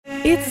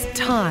It's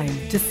time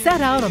to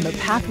set out on the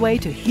pathway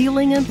to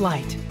healing and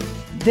light.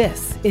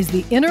 This is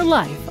The Inner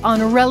Life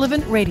on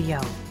Relevant Radio.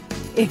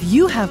 If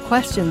you have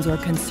questions or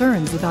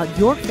concerns about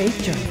your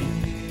faith journey,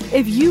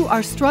 if you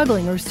are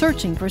struggling or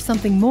searching for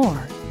something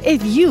more,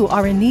 if you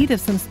are in need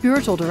of some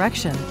spiritual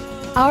direction,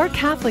 our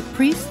Catholic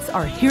priests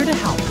are here to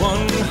help.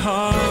 One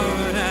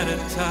heart at a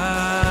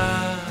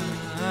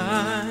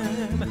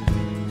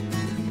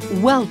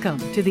time. Welcome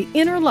to The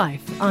Inner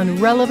Life on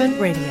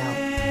Relevant Radio.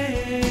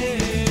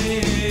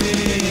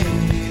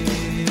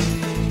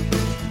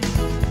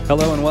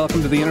 Hello and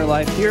welcome to The Inner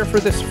Life here for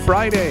this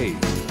Friday.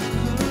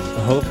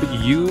 I hope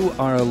you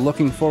are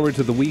looking forward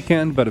to the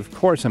weekend, but of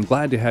course I'm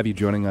glad to have you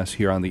joining us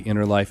here on The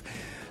Inner Life.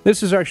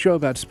 This is our show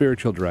about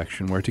spiritual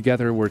direction, where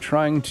together we're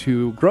trying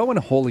to grow in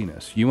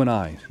holiness, you and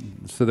I,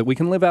 so that we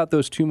can live out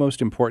those two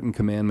most important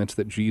commandments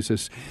that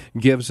Jesus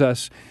gives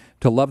us: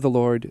 to love the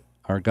Lord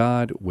our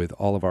God with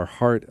all of our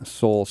heart,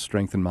 soul,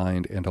 strength, and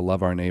mind, and to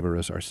love our neighbor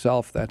as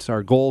ourself. That's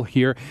our goal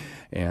here,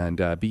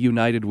 and be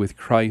united with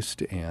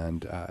Christ.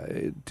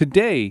 And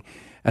today,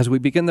 as we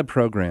begin the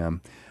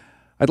program,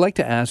 I'd like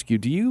to ask you,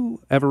 do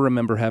you ever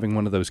remember having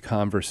one of those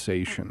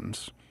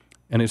conversations?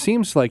 And it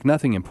seems like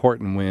nothing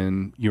important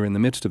when you're in the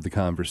midst of the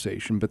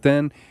conversation, but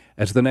then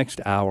as the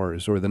next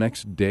hours or the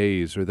next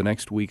days or the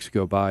next weeks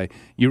go by,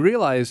 you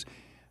realize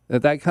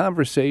that that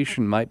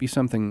conversation might be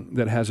something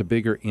that has a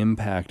bigger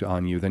impact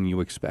on you than you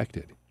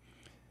expected.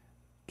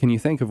 Can you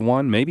think of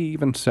one, maybe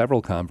even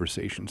several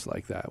conversations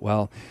like that?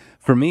 Well,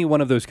 for me, one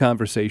of those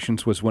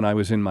conversations was when I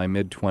was in my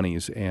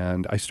mid-20s,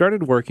 and I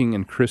started working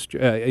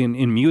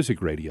in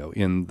music radio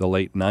in the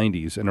late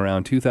 90s, and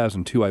around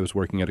 2002 I was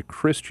working at a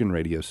Christian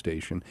radio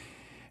station,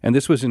 and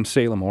this was in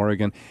Salem,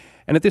 Oregon.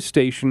 And at this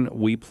station,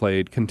 we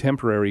played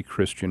contemporary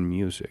Christian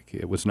music.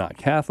 It was not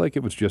Catholic.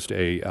 It was just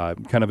a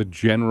kind of a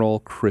general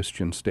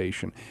Christian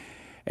station.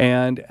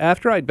 And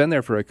after I'd been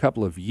there for a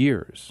couple of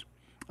years,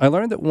 I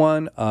learned that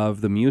one of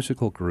the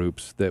musical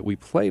groups that we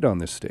played on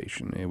this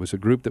station, it was a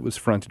group that was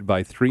fronted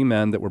by three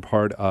men that were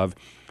part of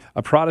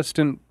a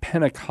Protestant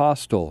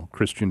Pentecostal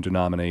Christian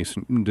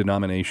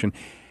denomination.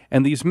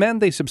 And these men,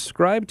 they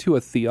subscribed to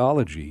a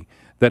theology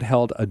that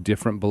held a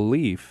different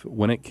belief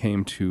when it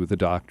came to the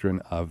doctrine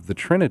of the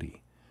Trinity.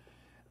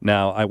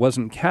 Now, I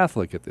wasn't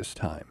Catholic at this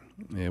time.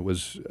 It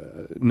was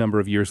a number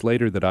of years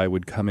later that I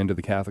would come into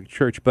the Catholic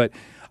Church, but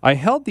I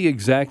held the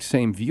exact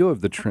same view of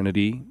the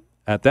Trinity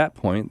at that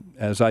point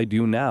as I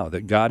do now,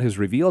 that God has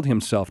revealed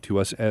himself to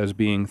us as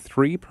being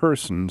three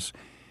persons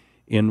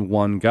in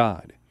one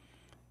God.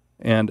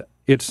 And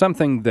it's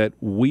something that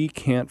we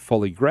can't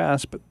fully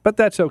grasp, but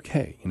that's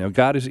okay. You know,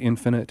 God is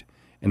infinite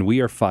and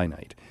we are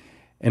finite.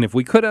 And if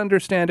we could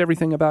understand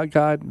everything about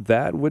God,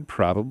 that would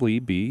probably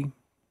be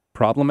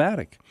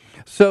problematic.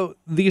 So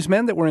these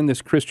men that were in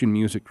this Christian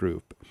music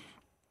group,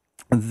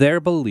 their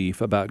belief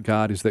about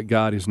God is that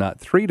God is not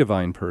three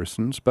divine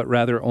persons, but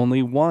rather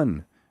only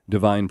one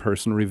divine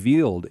person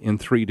revealed in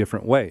three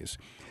different ways.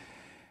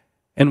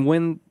 And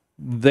when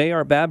they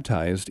are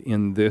baptized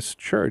in this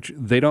church,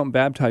 they don't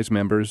baptize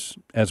members,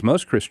 as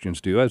most Christians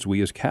do, as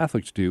we as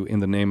Catholics do, in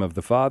the name of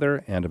the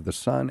Father and of the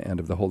Son and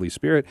of the Holy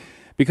Spirit,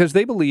 because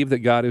they believe that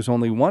God is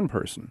only one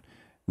person,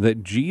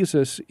 that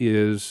Jesus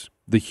is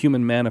the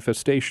human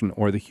manifestation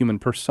or the human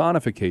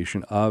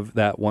personification of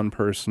that one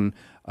person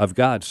of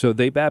God. So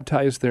they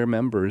baptize their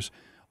members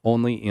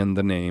only in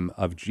the name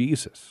of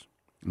Jesus,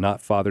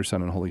 not Father,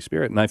 Son, and Holy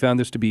Spirit. And I found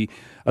this to be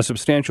a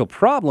substantial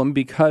problem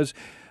because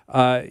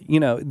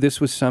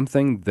this was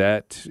something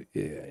that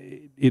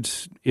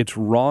it's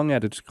wrong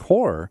at its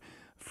core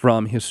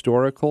from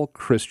historical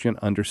Christian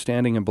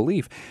understanding and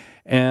belief.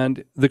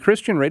 And the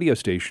Christian radio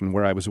station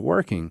where I was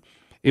working,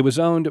 it was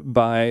owned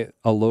by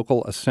a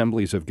local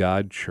Assemblies of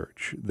God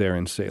church there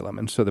in Salem.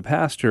 And so the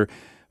pastor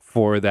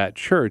for that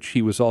church,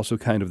 he was also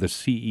kind of the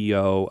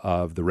CEO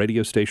of the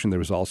radio station. There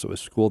was also a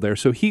school there.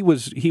 So he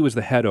was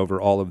the head over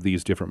all of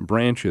these different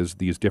branches,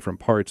 these different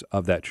parts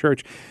of that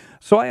church.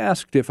 So I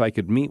asked if I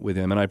could meet with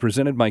him, and I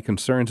presented my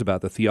concerns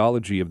about the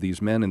theology of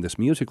these men in this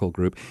musical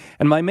group.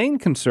 And my main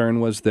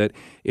concern was that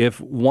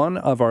if one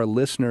of our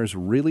listeners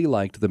really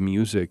liked the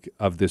music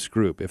of this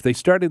group, if they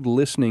started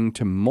listening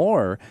to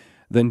more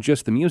than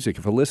just the music,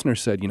 if a listener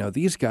said,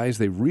 these guys,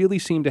 they really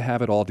seem to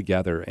have it all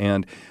together,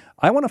 and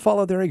I want to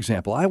follow their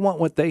example. I want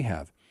what they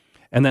have.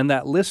 And then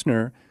that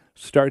listener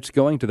starts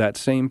going to that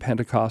same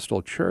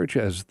Pentecostal church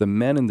as the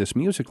men in this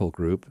musical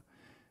group,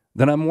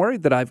 then I'm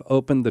worried that I've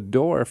opened the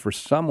door for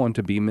someone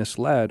to be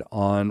misled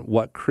on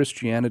what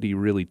Christianity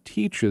really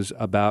teaches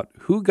about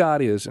who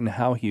God is and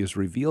how he has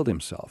revealed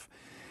himself.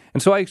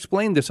 And so I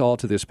explained this all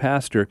to this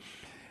pastor,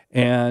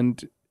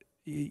 and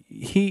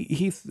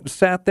he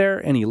sat there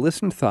and he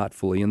listened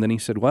thoughtfully, and then he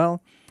said,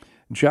 well,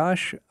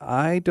 Josh,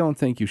 I don't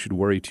think you should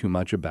worry too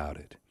much about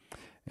it.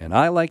 And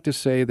I like to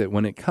say that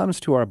when it comes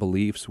to our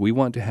beliefs, we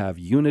want to have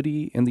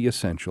unity in the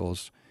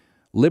essentials,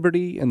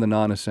 liberty in the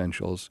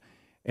non-essentials,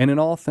 and in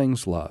all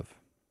things love.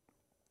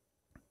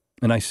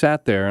 And I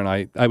sat there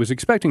and I was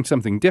expecting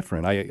something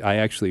different. I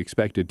actually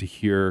expected to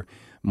hear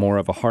more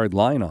of a hard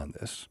line on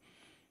this.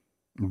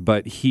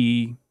 But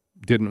he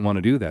didn't want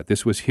to do that.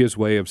 This was his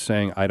way of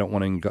saying, I don't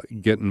want to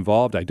get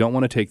involved. I don't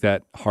want to take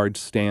that hard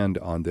stand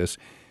on this.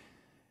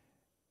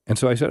 And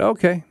so I said,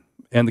 okay.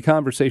 And the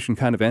conversation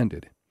kind of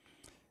ended.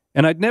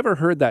 And I'd never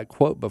heard that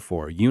quote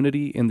before: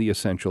 unity in the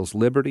essentials,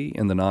 liberty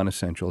in the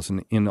non-essentials,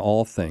 and in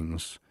all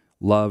things,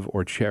 love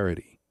or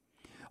charity.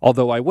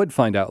 Although I would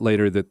find out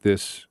later that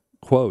this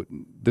quote,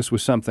 this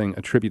was something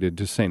attributed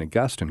to St.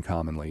 Augustine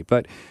commonly.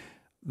 But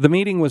the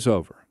meeting was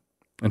over.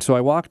 And so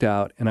I walked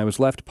out and I was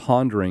left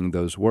pondering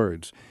those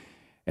words.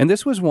 And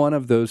this was one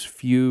of those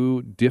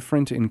few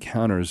different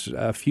encounters,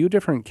 a few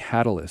different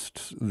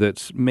catalysts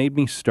that made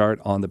me start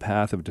on the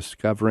path of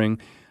discovering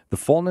the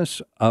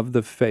fullness of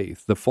the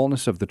faith, the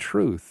fullness of the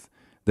truth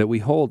that we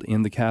hold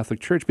in the Catholic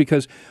Church.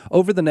 Because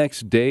over the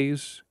next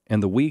days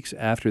and the weeks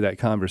after that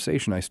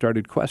conversation, I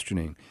started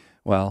questioning,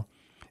 well,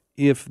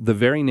 if the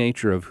very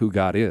nature of who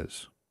God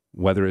is,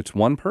 whether it's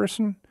one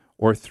person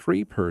or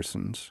three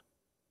persons,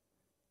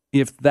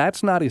 if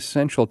that's not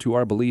essential to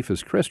our belief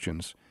as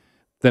Christians,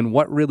 then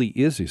what really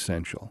is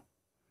essential?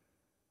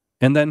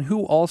 And then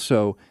who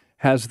also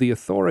has the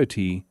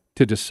authority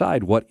to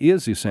decide what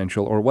is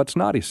essential or what's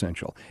not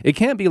essential? It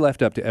can't be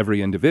left up to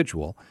every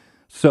individual.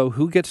 So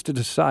who gets to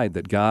decide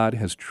that God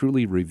has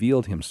truly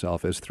revealed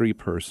himself as three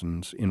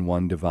persons in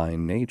one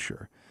divine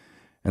nature?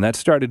 And that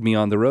started me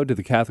on the road to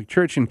the Catholic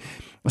Church. And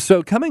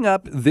so coming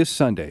up this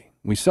Sunday,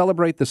 we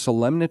celebrate the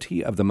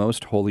solemnity of the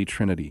Most Holy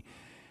Trinity.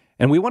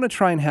 And we want to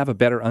try and have a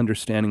better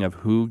understanding of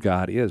who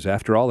God is.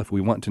 After all, if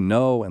we want to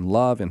know and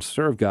love and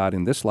serve God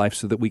in this life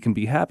so that we can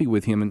be happy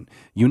with him and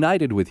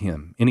united with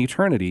him in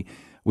eternity,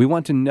 we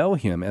want to know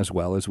him as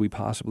well as we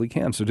possibly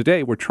can. So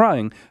today we're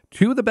trying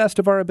to the best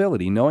of our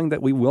ability, knowing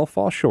that we will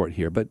fall short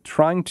here, but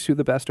trying to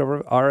the best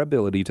of our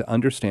ability to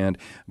understand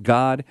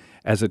God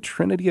as a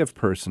trinity of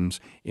persons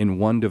in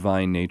one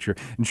divine nature.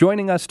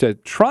 Joining us to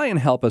try and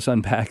help us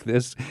unpack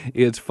this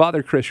is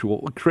Father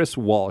Chris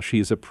Walsh.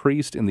 He's a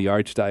priest in the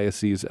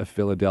Archdiocese of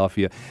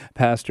Philadelphia,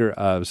 pastor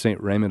of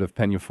St. Raymond of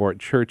Peñafort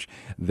Church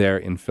there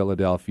in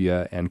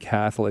Philadelphia, and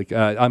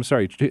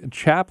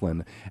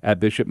chaplain at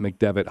Bishop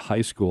McDevitt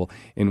High School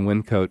in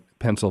Wyncote,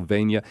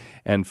 Pennsylvania.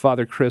 And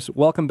Father Chris,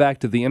 welcome back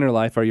to The Inner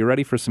Life. Are you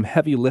ready for some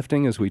heavy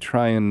lifting as we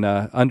try and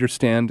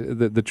understand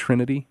the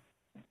Trinity?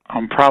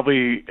 I'm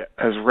probably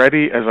as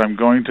ready as I'm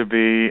going to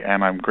be,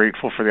 and I'm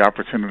grateful for the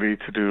opportunity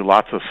to do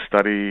lots of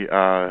study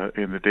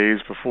in the days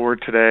before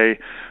today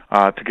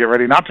to get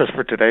ready, not just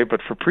for today, but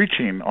for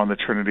preaching on the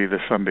Trinity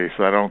this Sunday,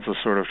 so I don't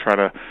just sort of try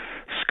to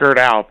skirt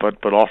out,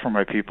 but offer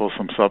my people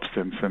some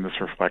substance in this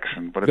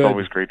reflection. But it's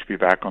always great to be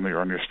back on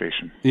your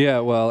station. Yeah,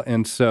 well,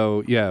 and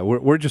so, yeah,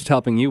 we're just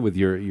helping you with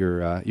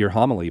your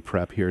homily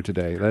prep here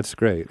today. That's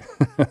great.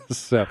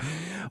 So,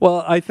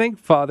 well, I think,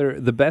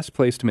 Father, the best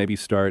place to maybe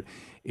start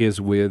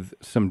is with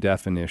some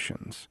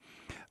definitions.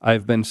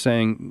 I've been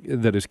saying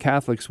that as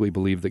Catholics, we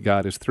believe that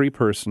God is three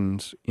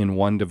persons in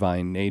one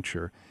divine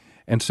nature.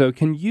 And so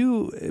can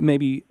you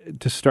maybe,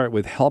 to start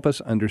with, help us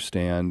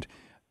understand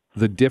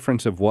the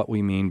difference of what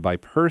we mean by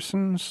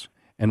persons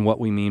and what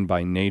we mean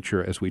by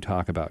nature as we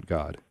talk about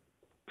God?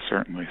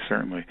 Certainly.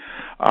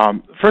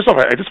 First off,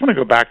 I just want to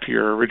go back to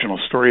your original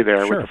story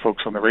there Sure. with the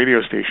folks on the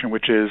radio station,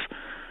 which is,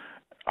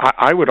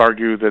 I would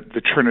argue that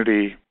the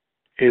Trinity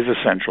is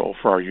essential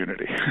for our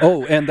unity.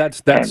 Oh, and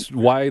that's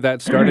why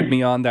that started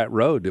me on that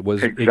road. It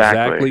was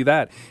exactly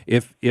that.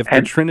 If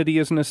the Trinity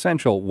isn't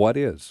essential, what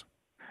is?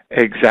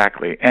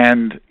 Exactly.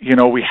 And,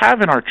 we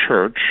have in our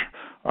church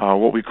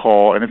what we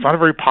call, and it's not a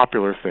very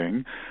popular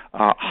thing,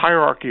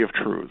 hierarchy of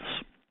truths.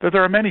 That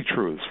there are many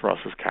truths for us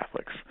as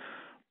Catholics,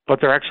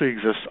 but there actually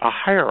exists a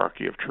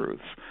hierarchy of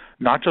truths,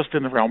 not just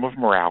in the realm of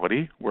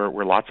morality, where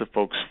lots of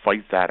folks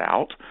fight that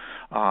out,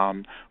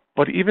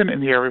 but even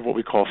in the area of what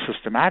we call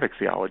systematic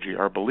theology,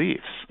 our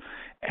beliefs.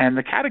 And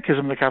the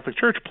Catechism of the Catholic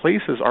Church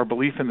places our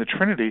belief in the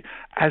Trinity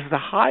as the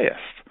highest.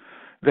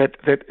 That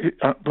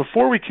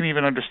before we can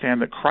even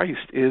understand that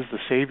Christ is the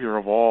Savior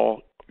of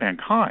all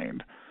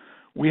mankind,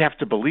 we have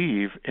to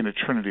believe in a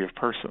Trinity of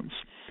persons.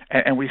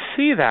 And we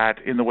see that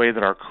in the way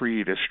that our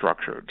creed is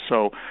structured.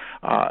 So,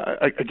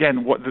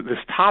 again, this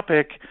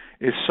topic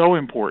is so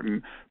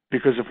important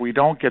because if we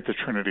don't get the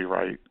Trinity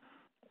right,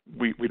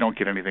 we don't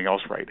get anything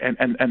else right.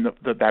 And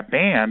that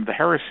band, the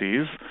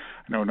heresies,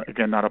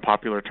 again, not a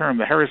popular term,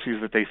 the heresies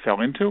that they fell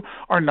into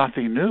are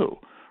nothing new,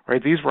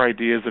 right? These were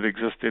ideas that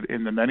existed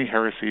in the many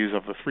heresies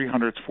of the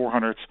 300s,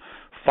 400s,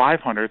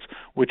 500s,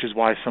 which is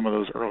why some of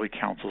those early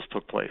councils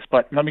took place.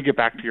 But let me get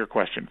back to your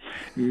question.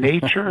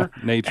 Nature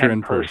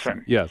and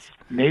person. Yes.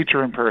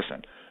 Nature and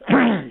person.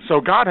 So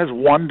God has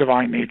one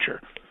divine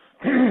nature.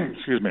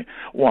 Excuse me.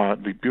 Well,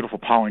 the beautiful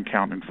pollen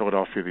count in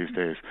Philadelphia these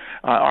days.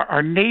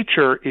 Our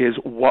nature is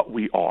what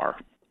we are.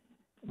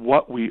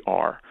 What we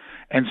are.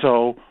 And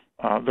so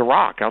the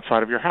rock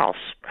outside of your house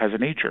has a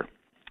nature.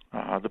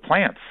 The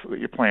plants that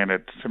you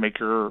planted to make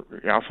your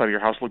outside of your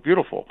house look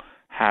beautiful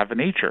have a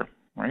nature,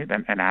 right?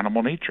 An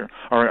animal nature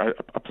or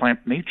a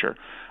plant nature.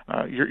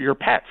 Your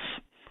pets,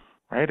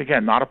 right?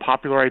 Again, not a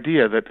popular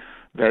idea that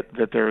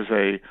there's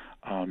the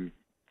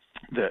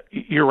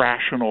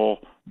irrational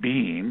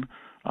being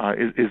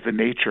is the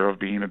nature of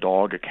being a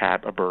dog, a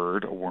cat, a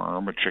bird, a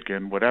worm, a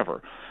chicken,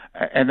 whatever.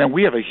 And then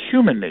we have a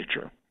human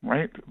nature,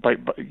 right?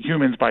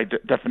 Humans, by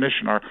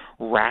definition, are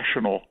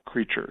rational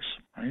creatures,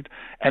 right?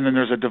 And then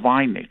there's a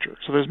divine nature.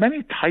 So there's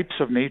many types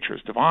of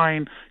natures: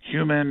 divine,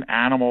 human,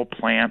 animal,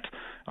 plant,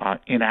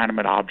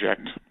 inanimate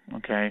object.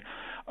 Okay,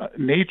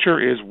 nature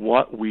is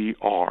what we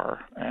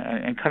are,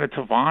 and kind of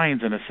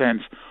divines, in a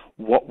sense,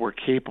 what we're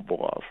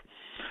capable of.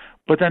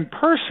 But then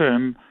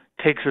person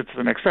takes it to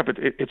the next step.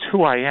 It's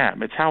who I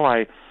am. It's how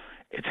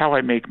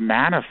I make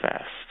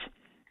manifest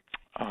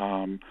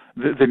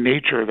the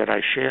nature that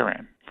I share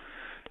in.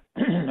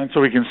 And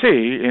so we can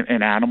see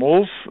in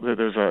animals that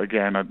there's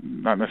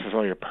not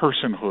necessarily a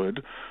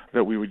personhood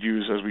that we would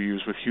use as we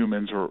use with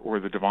humans or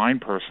the divine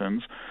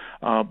persons,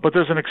 but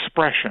there's an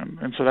expression.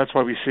 And so that's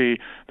why we see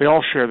they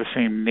all share the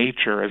same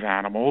nature as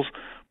animals,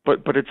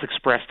 but it's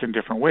expressed in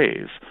different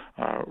ways.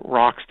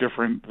 Rock's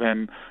different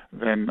than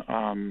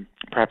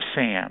perhaps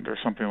sand or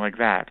something like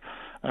that.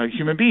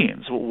 Human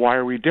beings, why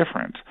are we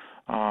different?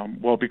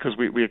 Well, because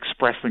we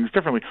express things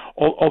differently,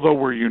 although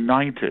we're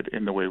united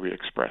in the way we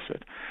express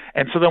it.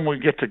 And so then when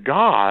we get to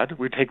God,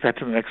 we take that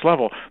to the next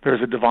level.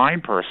 There's a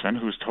divine person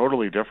who's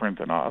totally different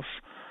than us,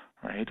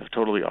 right?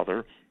 Totally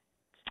other.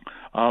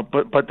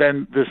 But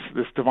then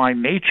this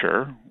divine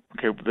nature,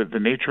 okay, the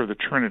nature of the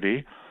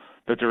Trinity,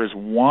 that there is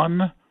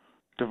one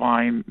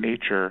divine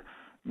nature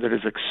that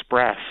is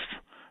expressed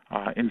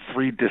in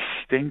three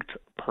distinct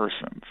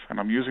persons. And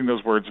I'm using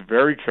those words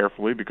very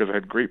carefully because I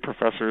had great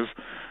professors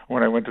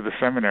when I went to the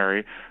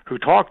seminary who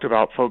talked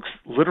about folks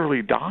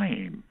literally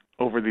dying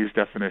over these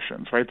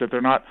definitions, right? That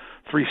they're not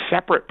three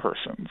separate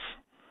persons,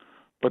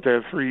 but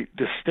they're three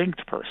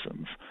distinct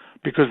persons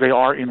because they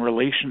are in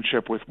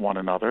relationship with one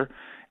another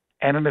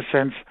and, in a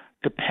sense,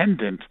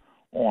 dependent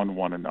on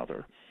one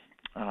another.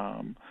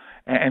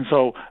 And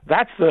so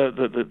that's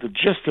the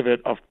gist of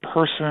it, of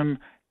person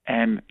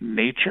and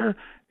nature.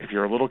 If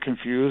you're a little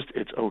confused,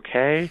 it's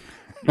okay.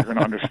 You're going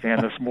to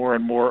understand this more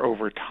and more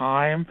over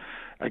time.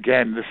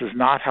 Again, this is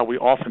not how we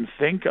often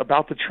think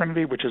about the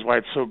Trinity, which is why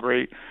it's so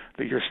great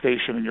that your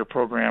station and your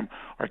program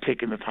are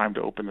taking the time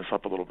to open this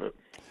up a little bit.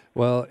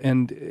 Well,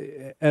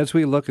 and as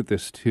we look at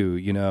this too,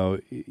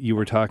 you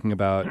were talking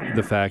about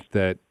the fact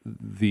that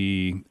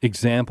the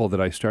example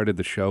that I started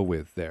the show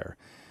with there,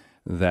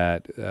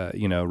 that,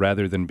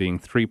 rather than being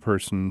three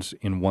persons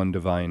in one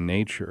divine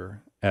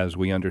nature, as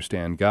we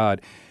understand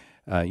God,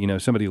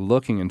 somebody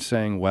looking and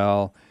saying,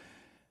 well,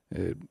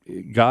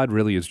 God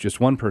really is just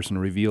one person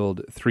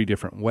revealed three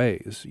different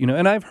ways.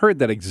 And I've heard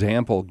that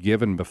example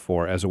given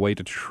before as a way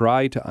to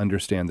try to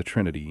understand the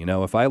Trinity.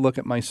 If I look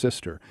at my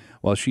sister,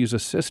 well, she's a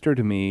sister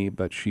to me,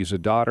 but she's a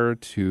daughter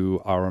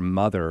to our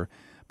mother,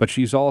 but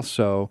she's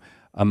also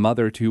a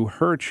mother to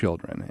her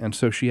children. And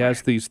so she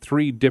has these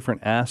three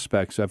different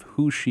aspects of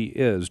who she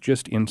is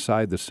just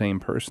inside the same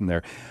person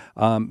there.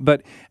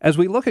 But as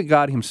we look at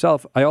God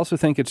himself, I also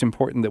think it's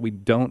important that we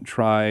don't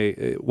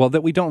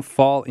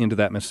fall into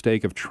that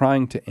mistake of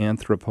trying to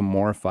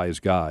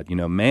anthropomorphize God.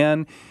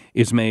 Man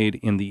is made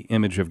in the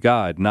image of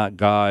God, not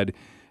God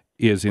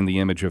is in the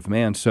image of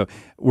man. So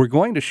we're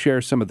going to share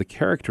some of the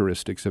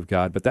characteristics of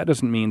God, but that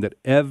doesn't mean that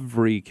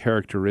every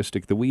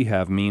characteristic that we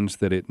have means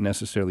that it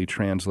necessarily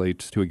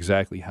translates to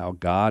exactly how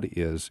God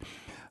is.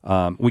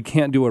 We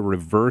can't do a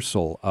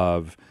reversal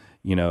of,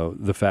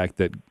 the fact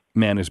that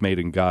man is made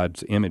in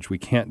God's image. We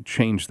can't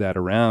change that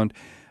around.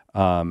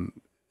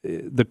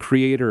 The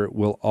Creator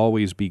will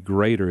always be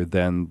greater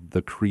than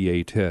the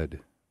created.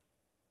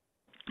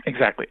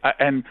 Exactly.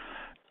 And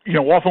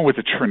often with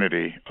the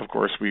Trinity, of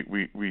course, we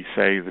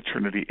say the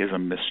Trinity is a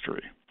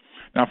mystery.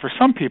 Now, for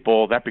some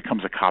people, that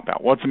becomes a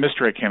cop-out. Well, it's a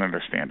mystery, I can't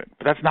understand it.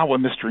 But that's not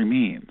what mystery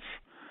means.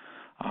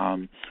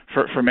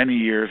 For many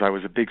years, I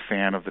was a big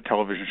fan of the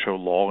television show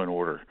Law &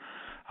 Order,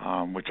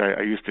 which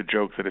I used to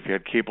joke that if you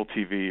had cable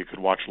TV, you could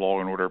watch Law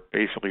 & Order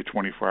basically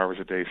 24 hours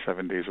a day,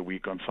 7 days a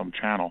week on some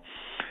channel.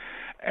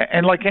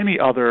 And like any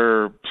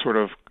other sort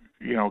of,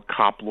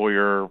 cop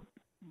lawyer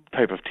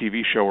type of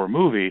TV show or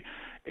movie,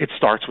 it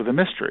starts with a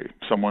mystery.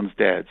 Someone's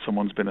dead,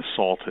 someone's been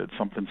assaulted,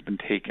 something's been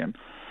taken.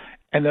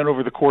 And then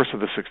over the course of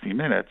the 60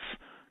 minutes,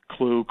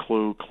 clue,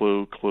 clue,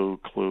 clue, clue,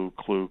 clue,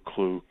 clue,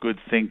 clue, good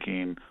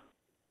thinking,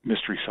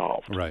 mystery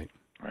solved. Right.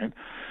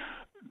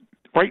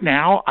 Right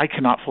now, I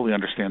cannot fully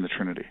understand the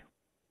Trinity.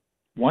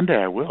 One day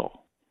I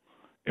will.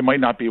 It might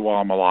not be while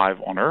I'm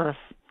alive on earth,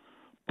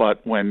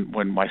 but when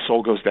my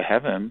soul goes to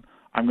heaven,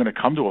 I'm going to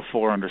come to a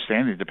fuller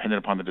understanding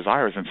dependent upon the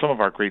desires. And some of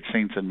our great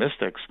saints and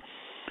mystics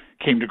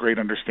came to great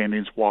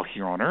understandings while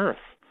here on earth,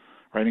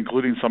 right,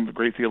 including some of the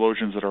great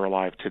theologians that are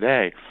alive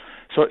today.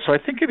 So I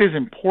think it is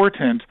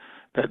important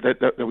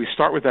that we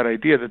start with that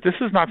idea that this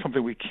is not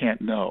something we can't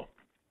know.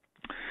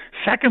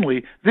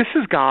 Secondly, this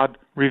is God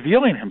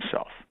revealing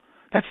himself.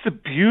 That's the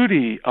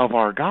beauty of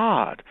our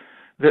God,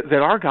 that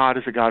our God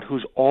is a God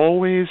who's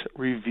always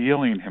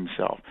revealing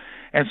himself.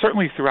 And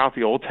certainly throughout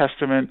the Old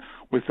Testament,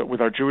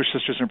 with our Jewish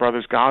sisters and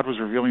brothers, God was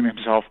revealing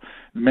himself.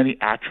 Many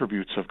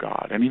attributes of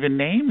God and even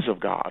names of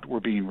God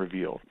were being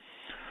revealed.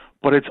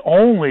 But it's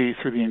only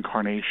through the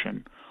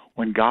incarnation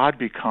when God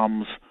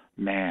becomes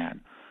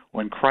man,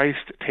 when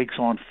Christ takes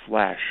on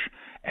flesh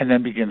and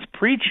then begins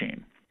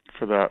preaching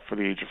for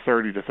the age of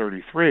 30 to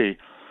 33,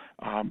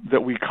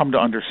 that we come to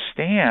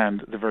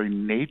understand the very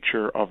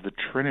nature of the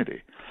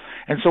Trinity.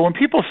 And so when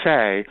people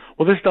say,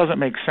 well, this doesn't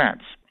make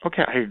sense,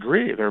 okay, I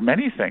agree. There are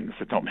many things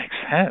that don't make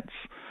sense,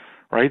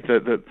 right?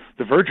 The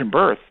virgin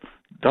birth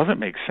doesn't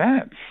make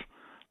sense.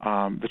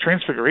 The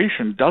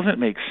transfiguration doesn't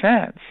make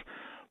sense.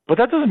 But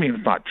that doesn't mean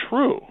it's not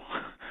true.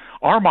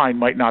 Our mind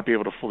might not be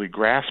able to fully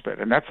grasp it.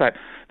 And that's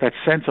that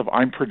sense of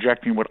I'm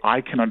projecting what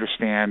I can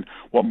understand,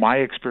 what my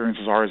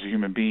experiences are as a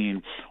human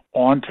being,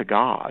 onto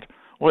God.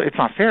 Well, it's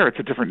not fair. It's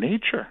a different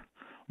nature.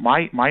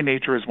 My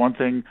nature is one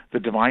thing. The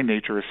divine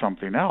nature is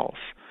something else.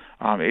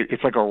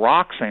 It's like a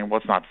rock saying, well,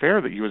 it's not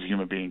fair that you as a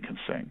human being can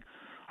sing.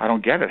 I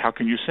don't get it. How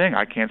can you sing?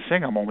 I can't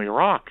sing. I'm only a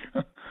rock.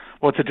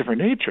 Well, it's a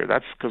different nature.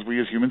 That's because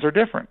we as humans are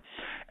different.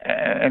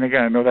 And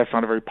again, I know that's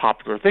not a very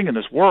popular thing in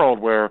this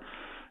world where,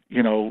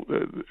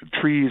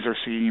 trees are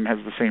seen as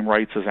the same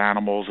rights as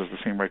animals, as the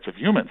same rights of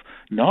humans.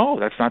 No,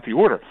 that's not the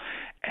order.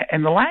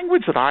 And the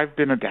language that I've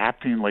been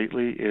adapting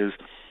lately is,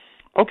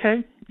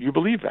 okay, you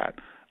believe that.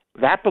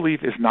 That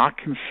belief is not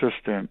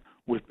consistent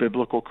with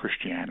biblical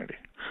Christianity.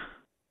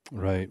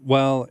 Right.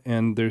 Well,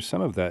 and there's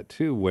some of that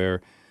too,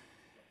 where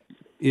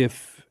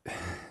if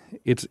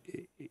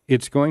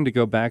it's going to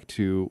go back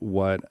to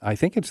what I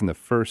think it's in the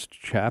first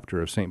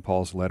chapter of St.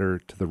 Paul's letter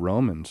to the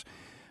Romans,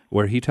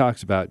 where he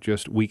talks about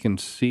just we can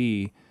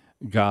see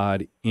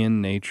God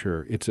in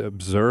nature. It's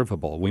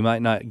observable. We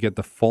might not get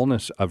the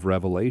fullness of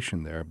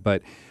revelation there,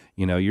 but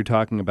you're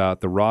talking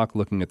about the rock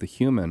looking at the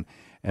human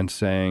and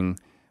saying,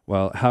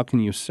 well, how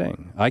can you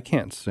sing? I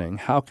can't sing.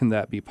 How can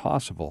that be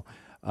possible?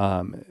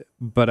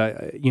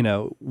 But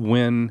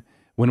when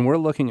we're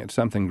looking at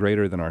something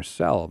greater than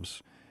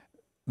ourselves,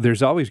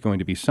 there's always going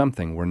to be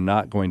something we're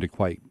not going to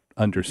quite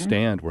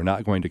understand, we're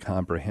not going to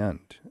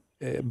comprehend.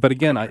 But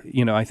again,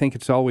 I think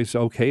it's always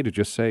okay to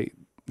just say,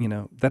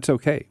 that's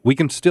okay. We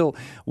can still,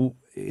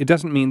 it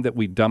doesn't mean that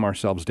we dumb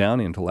ourselves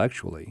down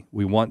intellectually.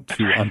 We want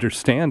to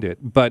understand it,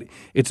 but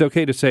it's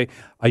okay to say,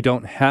 I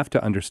don't have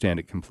to understand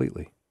it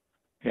completely.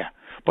 Yeah.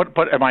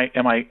 But am I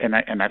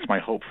and that's my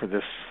hope for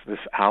this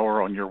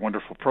hour on your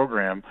wonderful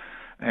program,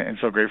 and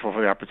so grateful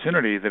for the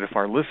opportunity that if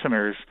our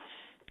listeners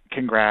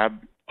can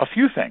grab a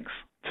few things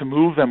to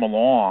move them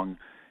along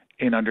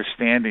in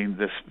understanding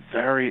this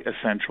very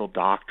essential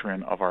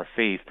doctrine of our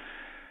faith,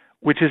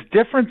 which is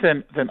different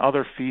than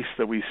other feasts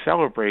that we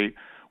celebrate,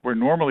 where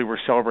normally we're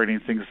celebrating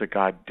things that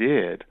God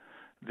did.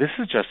 This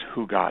is just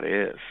who God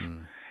is.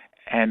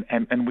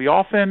 And we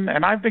often,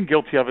 and I've been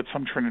guilty of it,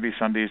 some Trinity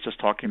Sundays, just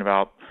talking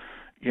about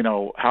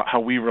how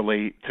we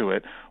relate to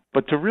it,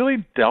 but to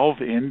really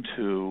delve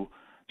into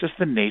just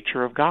the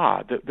nature of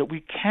God, that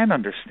we can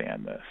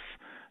understand this.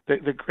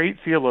 The great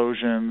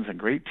theologians and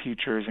great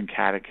teachers and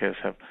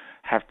catechists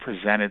have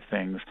presented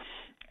things,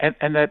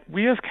 and that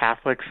we as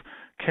Catholics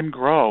can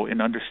grow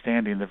in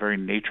understanding the very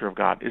nature of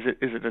God. Is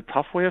it a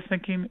tough way of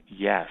thinking?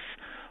 Yes.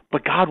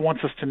 But God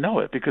wants us to know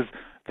it because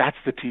that's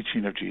the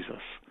teaching of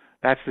Jesus.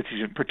 That's the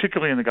teaching,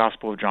 particularly in the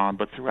Gospel of John,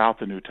 but throughout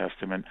the New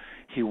Testament.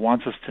 He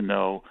wants us to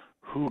know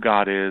who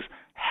God is,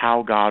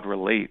 how God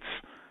relates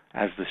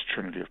as this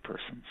Trinity of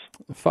persons.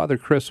 Father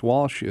Chris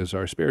Walsh is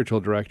our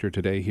spiritual director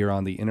today here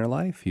on The Inner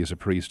Life. He is a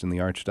priest in the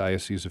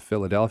Archdiocese of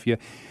Philadelphia,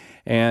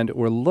 and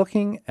we're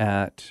looking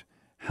at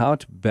how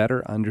to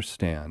better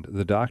understand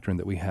the doctrine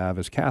that we have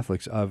as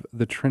Catholics of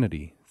the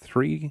Trinity,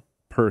 three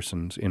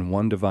persons in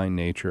one divine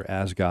nature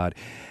as God.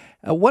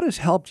 What has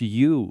helped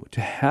you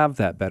to have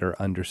that better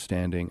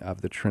understanding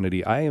of the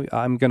Trinity?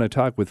 I'm going to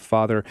talk with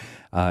Father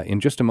in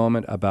just a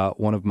moment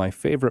about one of my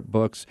favorite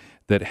books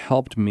that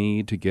helped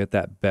me to get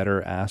that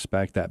better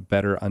aspect, that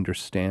better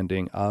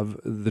understanding of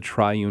the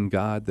triune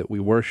God that we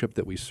worship,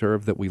 that we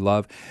serve, that we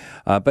love.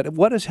 But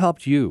what has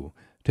helped you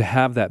to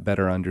have that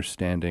better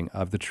understanding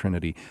of the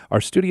Trinity?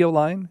 Our studio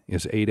line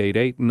is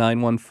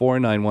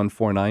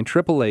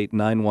 888-914-9149,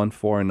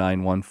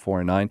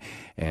 888-914-9149,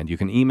 and you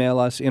can email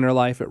us,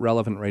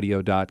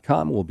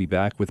 innerlife@relevantradio.com. We'll be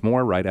back with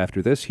more right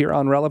after this here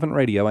on Relevant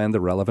Radio and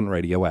the Relevant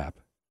Radio app.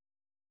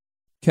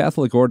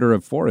 Catholic Order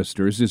of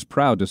Foresters is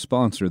proud to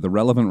sponsor the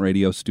Relevant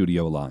Radio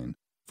studio line.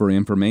 For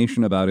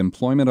information about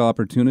employment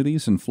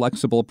opportunities and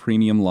flexible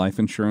premium life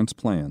insurance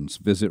plans,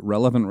 visit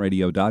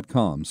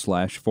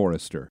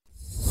relevantradio.com/forester.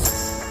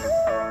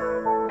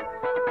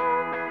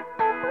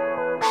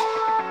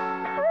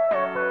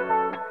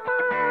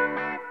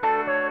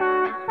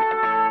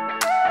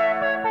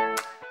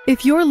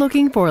 If you're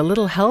looking for a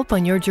little help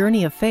on your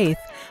journey of faith,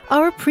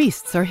 our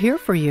priests are here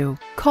for you.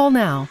 Call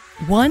now,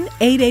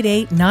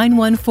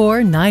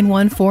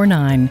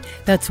 1-888-914-9149.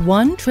 That's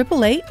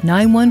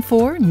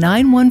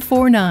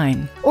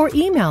 1-888-914-9149. Or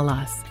email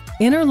us,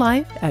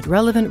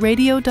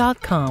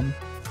 innerlife@relevantradio.com.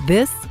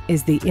 This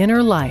is The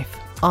Inner Life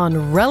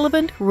on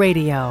Relevant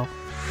Radio.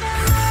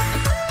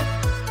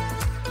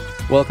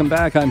 Welcome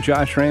back. I'm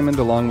Josh Raymond,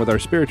 along with our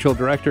spiritual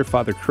director,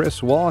 Father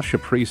Chris Walsh, a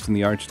priest in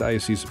the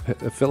Archdiocese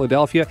of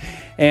Philadelphia.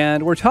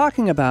 And we're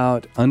talking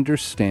about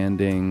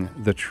understanding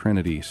the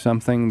Trinity,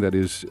 something that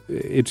is,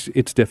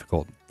 it's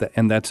difficult,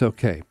 and that's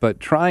okay.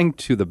 But trying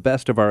to the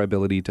best of our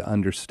ability to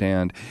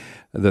understand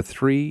the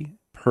three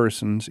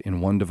persons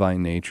in one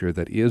divine nature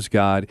that is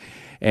God,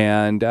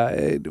 and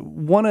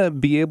want to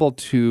be able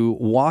to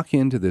walk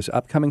into this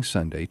upcoming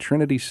Sunday,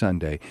 Trinity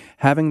Sunday,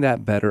 having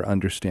that better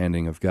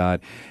understanding of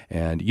God.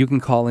 And you can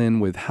call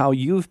in with how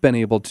you've been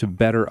able to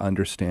better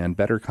understand,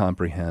 better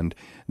comprehend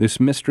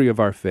this mystery of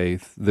our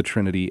faith, the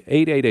Trinity.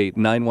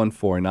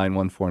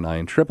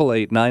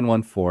 888-914-9149,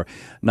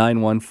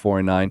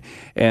 888-914-9149.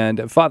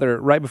 And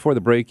Father, right before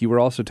the break, you were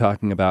also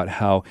talking about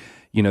how,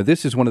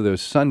 this is one of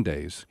those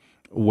Sundays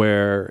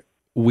where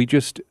we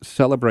just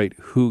celebrate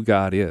who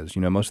God is.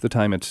 Most of the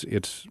time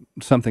it's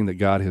something that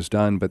God has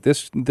done, but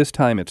this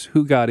time it's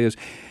who God is.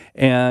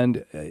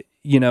 And,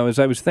 as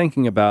I was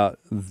thinking about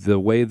the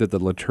way that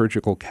the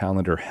liturgical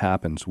calendar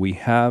happens, we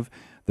have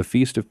the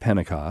Feast of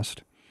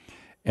Pentecost,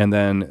 and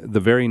then the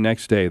very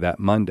next day, that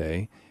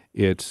Monday,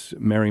 it's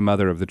Mary,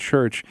 Mother of the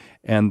Church,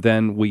 and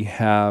then we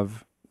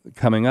have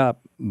coming up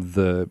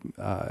the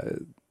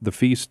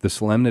feast, the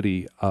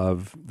solemnity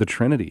of the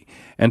Trinity.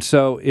 And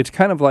so it's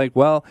kind of like,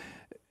 well,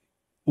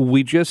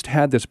 we just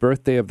had this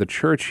birthday of the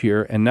church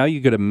here, and now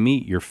you got to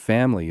meet your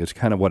family is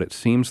kind of what it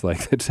seems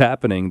like that's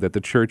happening, that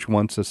the church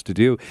wants us to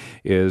do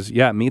is,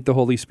 meet the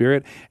Holy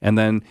Spirit. And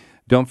then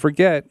don't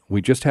forget,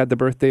 we just had the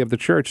birthday of the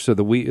church. So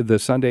the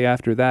Sunday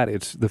after that,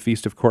 it's the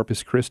Feast of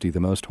Corpus Christi, the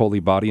most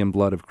holy body and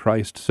blood of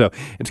Christ. So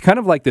it's kind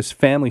of like this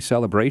family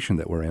celebration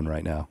that we're in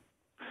right now.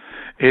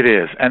 It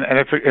is, and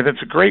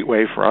it's a great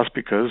way for us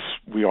because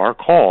we are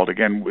called.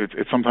 Again,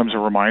 it's sometimes a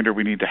reminder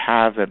we need to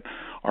have that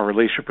our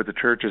relationship with the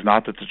church is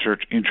not that the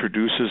church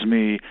introduces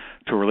me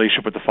to a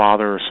relationship with the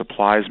Father or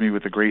supplies me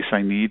with the grace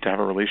I need to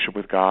have a relationship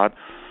with God,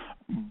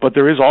 but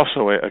there is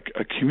also a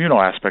communal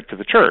aspect to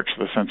the church,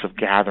 the sense of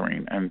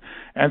gathering, and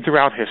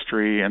throughout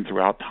history and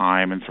throughout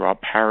time and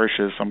throughout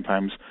parishes,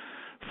 sometimes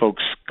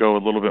folks go a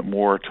little bit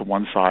more to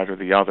one side or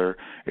the other.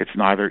 It's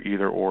neither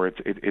either or.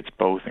 It's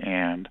both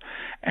and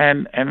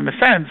in a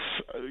sense,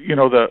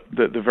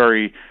 the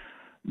very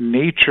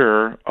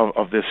nature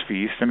of this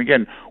feast. And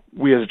again,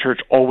 we as a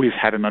church always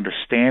had an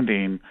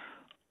understanding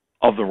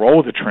of the role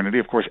of the Trinity.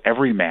 Of course,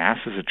 every Mass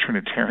is a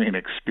Trinitarian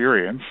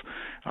experience.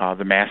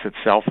 The Mass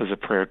itself is a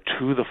prayer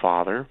to the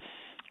Father.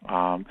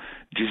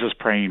 Jesus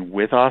praying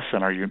with us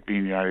and our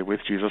being united with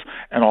Jesus,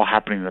 and all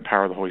happening in the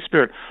power of the Holy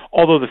Spirit.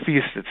 Although the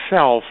feast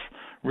itself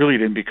really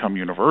didn't become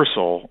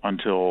universal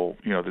until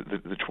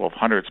the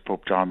 1200s.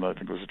 Pope John, I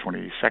think it was the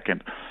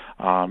 22nd,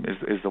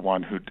 is the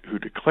one who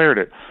declared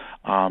it.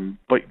 And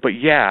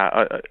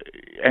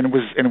it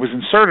was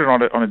inserted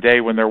on a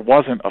day when there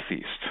wasn't a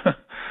feast,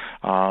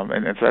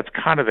 and so that's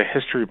kind of the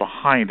history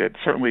behind it.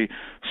 Certainly,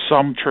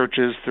 some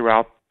churches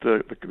throughout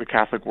the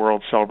Catholic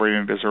world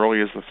celebrating it as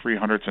early as the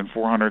 300s and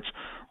 400s,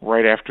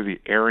 right after the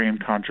Arian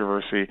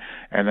controversy,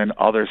 and then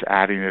others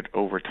adding it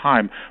over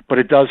time. But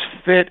it does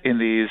fit in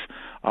these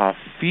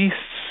feasts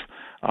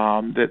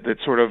that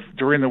sort of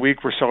during the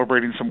week we're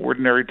celebrating some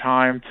ordinary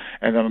time,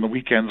 and then on the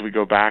weekends we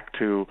go back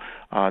to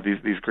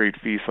these great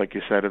feasts, like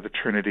you said, of the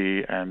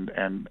Trinity, and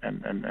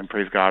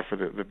praise God for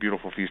the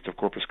beautiful feast of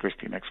Corpus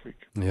Christi next week.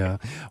 Yeah.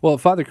 Well,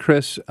 Father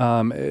Chris,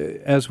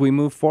 as we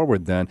move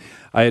forward then,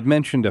 I had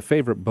mentioned a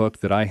favorite book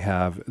that I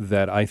have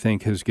that I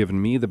think has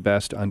given me the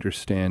best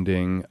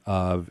understanding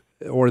of,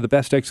 or the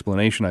best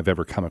explanation I've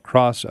ever come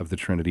across of the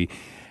Trinity,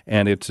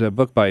 and it's a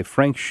book by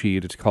Frank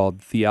Sheed. It's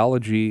called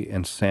Theology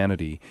and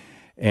Sanity.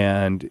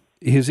 And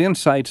his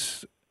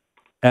insights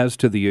as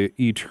to the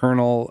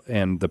eternal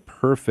and the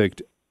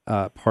perfect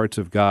parts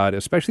of God,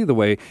 especially the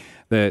way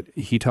that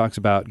he talks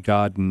about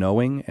God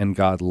knowing and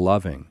God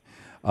loving,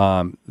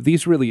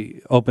 these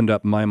really opened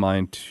up my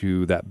mind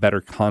to that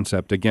better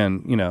concept.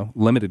 Again,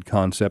 limited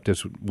concept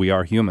as we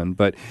are human,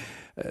 but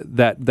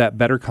that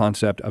better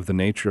concept of the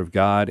nature of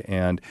God.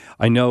 And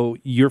I know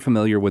you're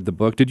familiar with the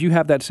book. Did you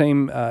have that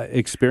same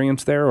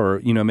experience there? Or,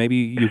 maybe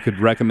you could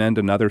recommend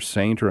another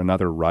saint or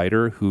another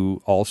writer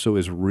who also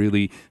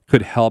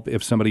could help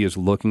if somebody is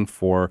looking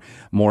for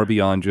more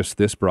beyond just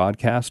this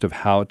broadcast of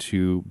how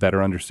to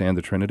better understand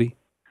the Trinity?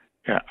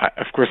 Yeah,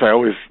 of course, I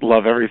always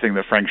love everything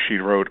that Frank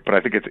Sheed wrote, but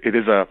I think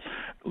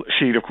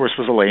Sheed, of course,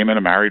 was a layman,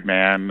 a married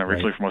man,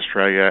 originally from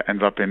Australia,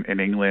 ends up in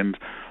England,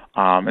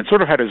 and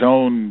sort of had his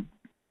own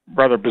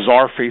rather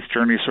bizarre faith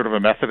journey, sort of a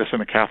Methodist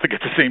and a Catholic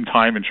at the same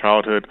time in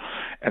childhood,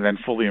 and then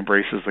fully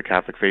embraces the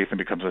Catholic faith and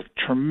becomes a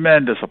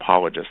tremendous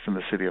apologist in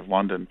the city of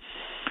London.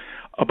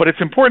 But it's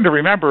important to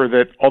remember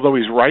that although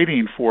he's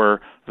writing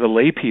for the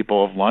lay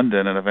people of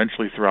London and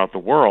eventually throughout the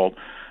world,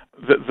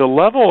 the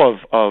level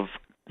of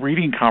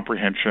reading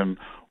comprehension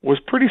was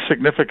pretty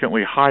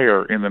significantly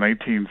higher in the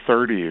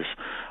 1930s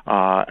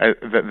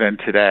than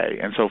today.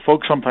 And so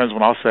folks sometimes,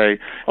 when I'll say,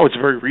 oh, it's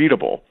very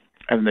readable,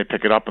 and they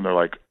pick it up and they're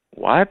like,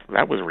 what?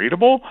 That was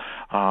readable?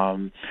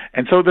 And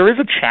so there is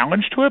a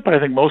challenge to it, but I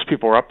think most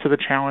people are up to the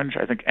challenge.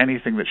 I think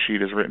anything that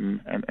Sheed has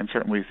written, and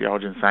certainly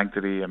Theology and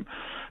Sanctity and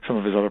some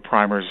of his other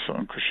primers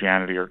on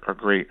Christianity are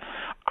great.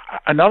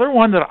 Another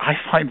one that I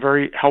find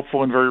very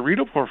helpful and very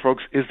readable for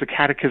folks is the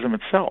Catechism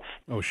itself.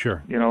 Oh,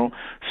 sure.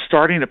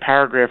 Starting at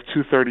paragraph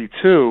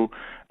 232,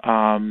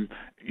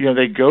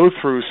 they go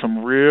through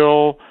some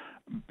real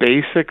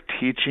basic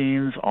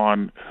teachings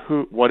on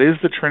what is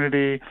the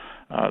Trinity,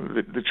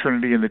 the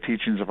Trinity and the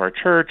teachings of our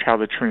church, how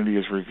the Trinity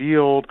is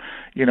revealed.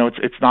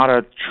 It's not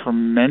a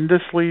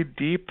tremendously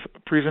deep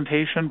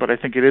presentation, but I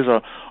think it is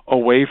a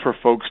way for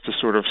folks to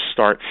sort of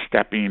start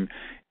stepping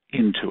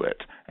into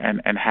it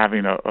and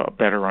having a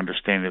better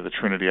understanding of the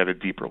Trinity at a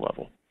deeper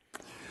level.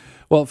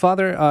 Well,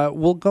 Father,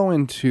 we'll go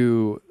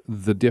into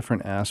the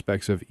different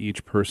aspects of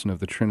each person of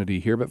the Trinity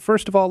here. But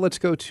first of all, let's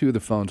go to the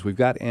phones. We've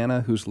got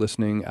Anna, who's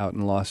listening out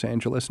in Los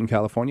Angeles in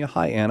California.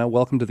 Hi, Anna.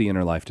 Welcome to the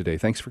Inner Life today.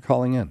 Thanks for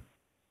calling in.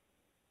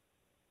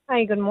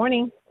 Hi, good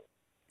morning.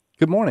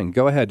 Good morning.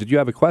 Go ahead. Did you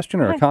have a question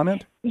or a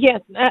comment?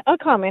 Yes, a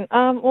comment.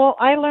 Well,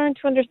 I learned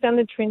to understand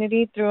the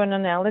Trinity through an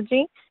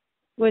analogy,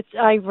 which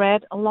I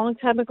read a long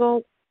time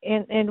ago,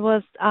 and it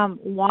was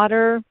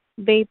water,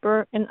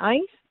 vapor, and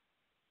ice.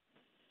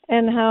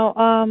 And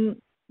how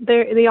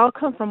they all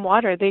come from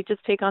water. They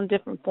just take on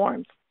different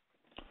forms.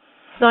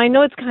 So I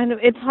know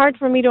it's hard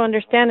for me to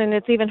understand, and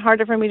it's even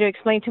harder for me to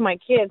explain to my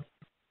kids.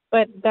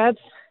 But that's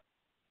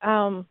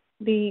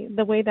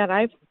the way that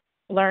I've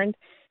learned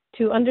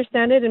to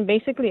understand it and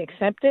basically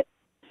accept it.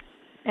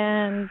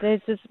 And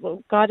it's just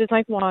God is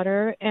like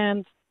water,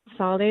 and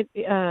solid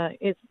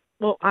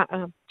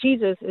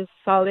Jesus is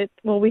solid.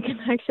 Well, we can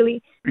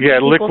actually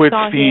liquid,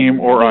 steam,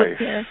 or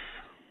ice.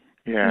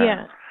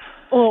 Yeah.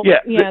 Oh,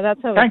 yeah,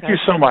 that's how. Thank you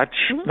so much.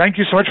 Mm-hmm. Thank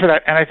you so much for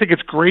that. And I think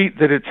it's great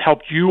that it's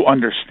helped you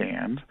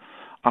understand,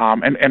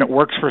 and it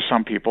works for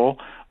some people.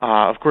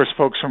 Of course,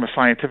 folks from a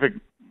scientific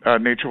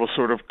nature will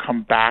sort of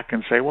come back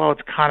and say, well,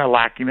 it's kind of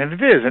lacking, and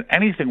it is. And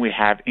anything we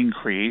have in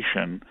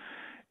creation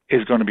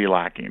is going to be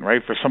lacking,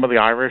 right? For some of the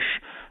Irish,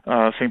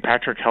 St.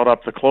 Patrick held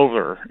up the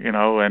clover,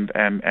 and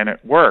it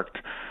worked.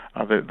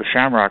 The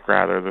shamrock,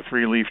 rather, the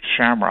three-leafed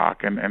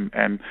shamrock, and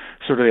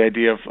sort of the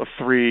idea of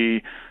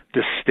three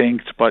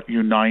distinct but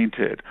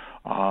united,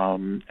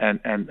 and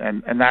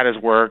that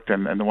has worked.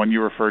 And the one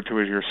you referred to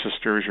as your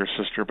sister is your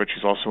sister, but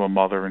she's also a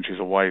mother and she's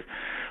a wife.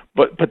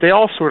 But they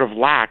all sort of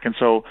lack, and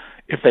so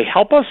if they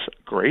help us,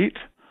 great.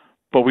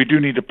 But we do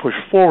need to push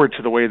forward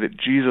to the way that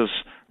Jesus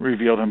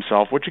revealed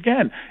himself, which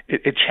again,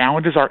 it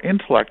challenges our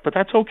intellect, but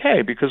that's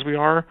okay because we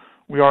are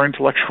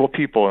intellectual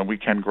people and we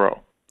can grow.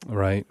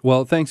 Right.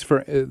 Well, thanks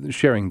for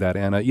sharing that,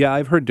 Anna. Yeah,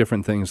 I've heard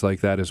different things like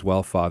that as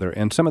well, Father.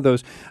 And some of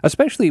those,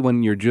 especially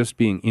when you're just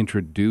being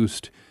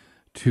introduced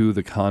to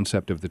the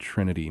concept of the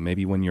Trinity,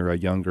 maybe when you're a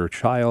younger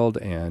child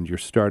and you're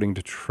starting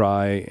to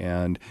try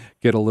and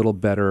get a little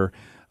better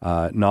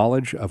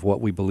knowledge of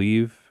what we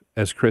believe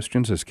as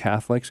Christians, as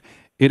Catholics,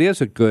 it is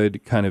a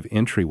good kind of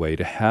entryway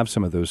to have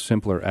some of those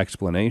simpler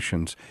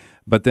explanations.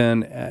 But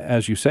then,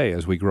 as you say,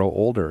 as we grow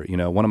older,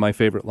 one of my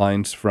favorite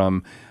lines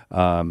from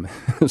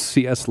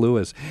C.S.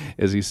 Lewis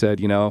is he said,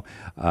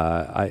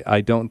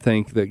 I don't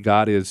think that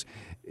God is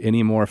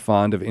any more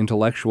fond of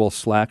intellectual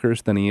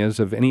slackers than he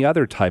is of any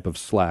other type of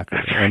slacker.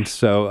 And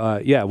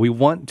so, we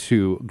want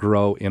to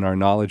grow in our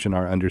knowledge and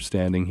our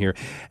understanding here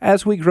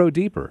as we grow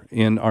deeper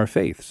in our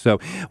faith. So,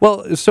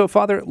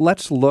 Father,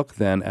 let's look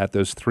then at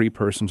those three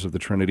persons of the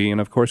Trinity.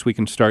 And of course, we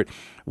can start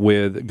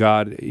with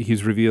God.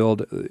 He's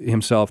revealed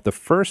himself, the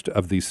first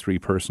of these three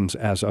persons,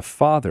 as a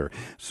father.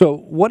 So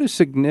what is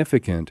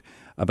significant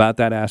about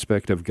that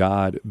aspect of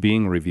God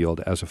being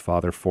revealed as a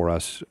father for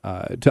us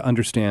to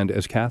understand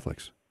as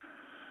Catholics?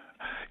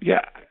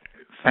 Yeah,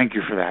 thank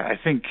you for that. I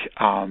think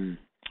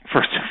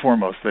first and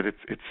foremost that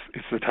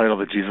it's the title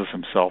that Jesus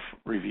himself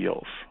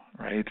reveals,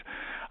 right?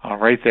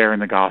 Right there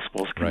in the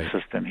Gospels,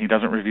 consistent. Right. He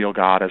doesn't reveal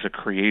God as a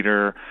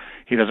creator.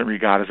 He doesn't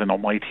read God as an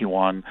almighty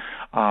one.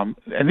 And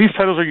these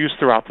titles are used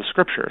throughout the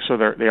Scripture, so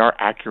they are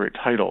accurate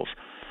titles.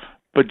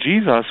 But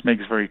Jesus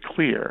makes very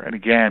clear, and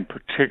again,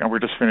 we're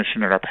just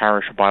finishing at our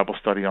parish Bible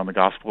study on the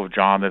Gospel of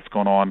John that's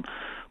going on.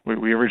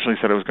 We originally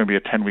said it was going to be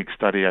a 10-week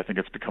study. I think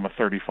it's become a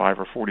 35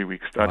 or 40-week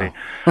study.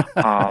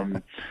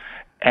 Wow.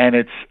 And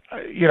it's,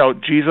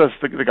 Jesus,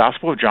 the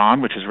Gospel of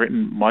John, which is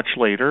written much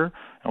later,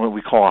 and what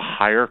we call a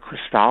higher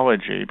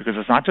Christology, because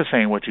it's not just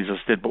saying what Jesus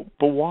did,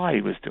 but why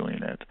he was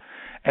doing it.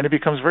 And it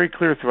becomes very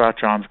clear throughout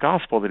John's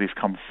Gospel that he's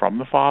come from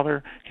the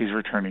Father, he's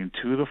returning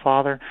to the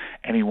Father,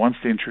 and he wants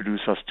to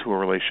introduce us to a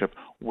relationship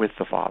with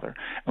the Father.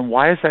 And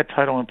why is that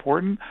title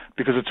important?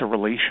 Because it's a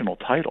relational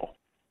title.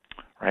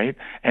 Right?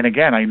 And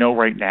again, I know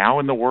right now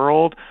in the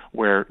world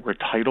where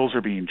titles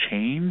are being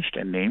changed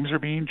and names are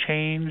being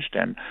changed,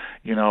 and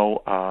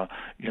I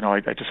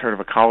just heard of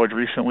a college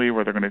recently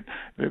where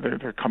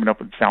they're coming up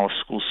with now a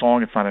school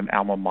song. It's not an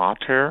alma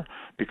mater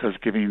because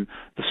giving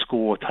the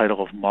school a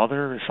title of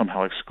mother is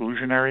somehow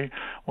exclusionary.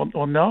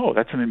 Well, no,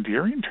 that's an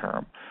endearing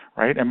term,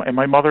 right? And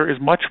my mother is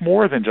much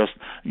more than just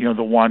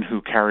the one who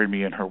carried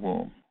me in her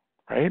womb.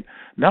 right?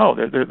 No,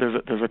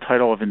 there's a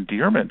title of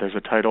endearment. There's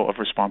a title of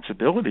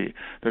responsibility.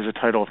 There's a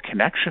title of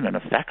connection and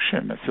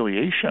affection,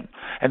 affiliation.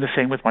 And the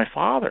same with my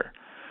father,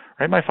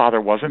 right? My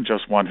father wasn't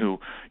just one who,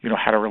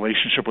 had a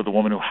relationship with a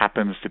woman who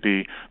happens to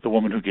be the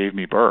woman who gave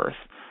me birth,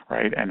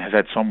 right? And has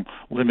had some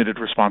limited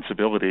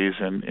responsibilities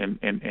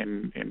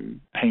in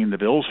paying the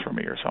bills for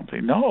me or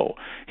something. No,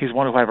 he's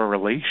one who I have a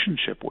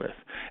relationship with,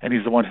 and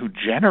he's the one who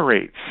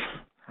generates,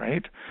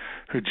 right?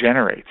 Who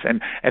generates.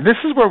 And this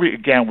is where we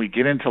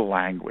get into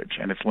language,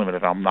 and it's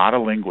limited. I'm not a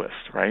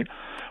linguist, right?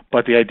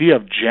 But the idea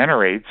of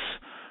generates,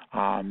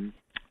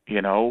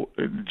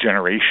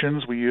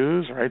 generations we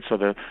use, right? So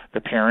the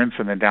parents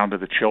and then down to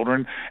the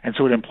children. And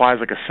so it implies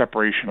like a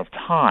separation of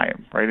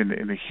time, right? In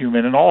the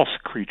human and all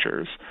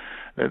creatures,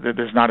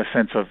 there's not a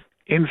sense of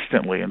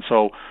instantly. And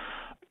so,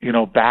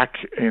 back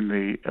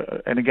in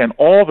and again,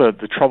 all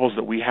the troubles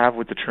that we have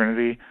with the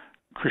Trinity,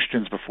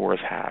 Christians before us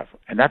have.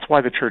 And that's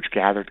why the church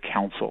gathered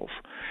councils.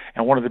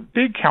 And one of the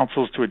big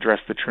councils to address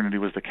the Trinity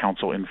was the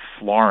council in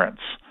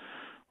Florence.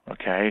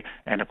 Okay?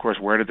 And of course,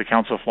 where did the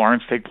Council of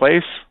Florence take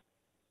place?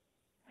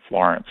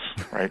 Florence,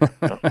 right?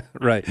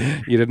 Right.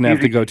 You didn't have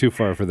to go too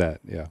far for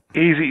that. Yeah.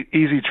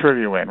 Easy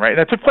trivia win, right? And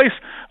that took place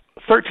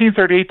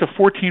 1338 to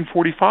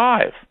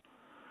 1445.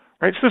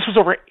 Right? So this was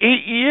over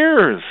 8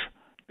 years.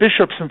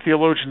 Bishops and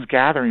theologians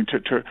gathering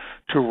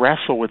to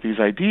wrestle with these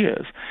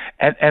ideas.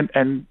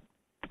 And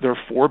there are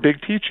 4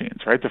 big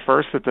teachings, right? The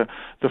first, that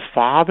the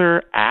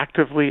Father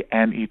actively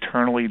and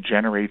eternally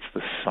generates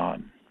the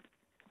Son,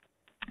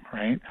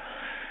 right?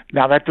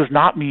 Now, that does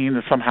not mean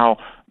that somehow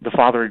the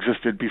Father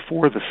existed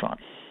before the Son,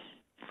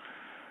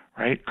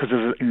 right? Because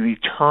there's an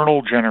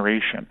eternal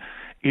generation.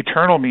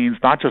 Eternal means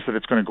not just that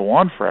it's going to go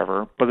on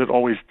forever, but it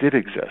always did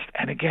exist.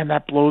 And again,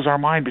 that blows our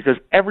mind, because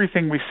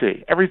everything we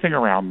see, everything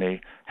around me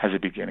has a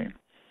beginning.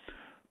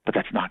 But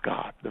that's not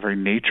God. The very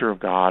nature of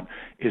God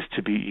is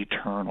to be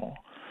eternal.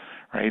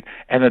 Right,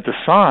 and that the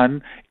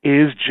Son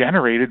is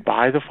generated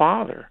by the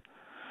Father,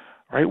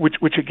 right?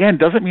 Which again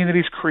doesn't mean that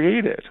He's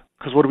created,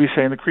 because what do we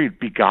say in the Creed?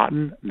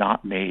 Begotten,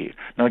 not made.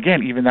 Now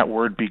again, even that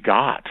word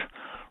begot,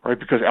 right?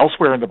 Because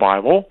elsewhere in the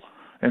Bible,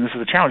 and this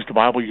is a challenge, the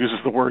Bible uses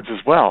the words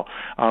as well.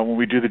 When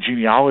we do the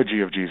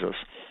genealogy of Jesus,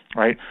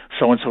 right?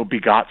 So and so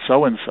begot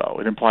so and so.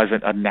 It implies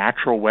a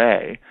natural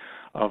way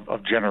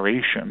of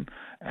generation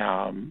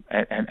and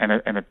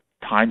a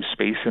time,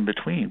 space in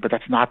between. But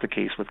that's not the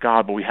case with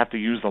God, but we have to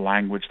use the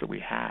language that we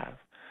have.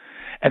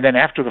 And then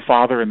after the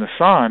Father and the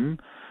Son,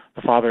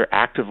 the Father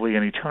actively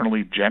and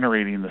eternally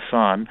generating the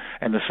Son,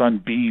 and the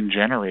Son being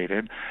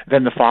generated,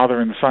 then the Father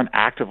and the Son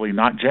actively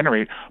not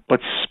generate,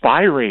 but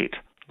spirate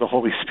the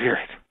Holy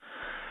Spirit,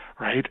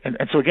 right? And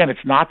so again,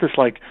 it's not this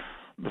like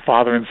the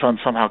Father and Son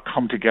somehow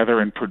come together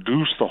and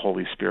produce the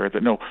Holy Spirit.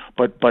 That no,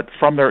 but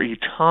from their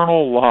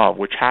eternal love,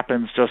 which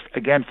happens just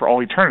again for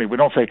all eternity. We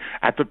don't say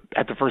at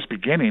the first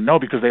beginning, no,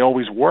 because they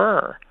always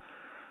were.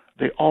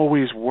 They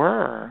always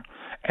were.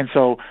 And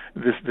so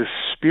this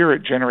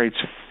Spirit generates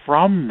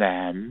from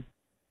them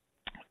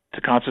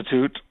to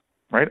constitute,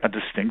 right, a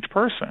distinct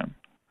person,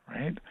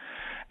 right?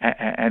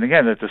 And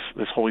again, that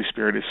this Holy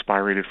Spirit is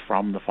spirated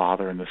from the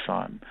Father and the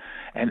Son.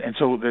 And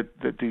so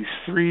that these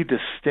 3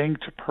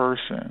 distinct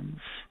persons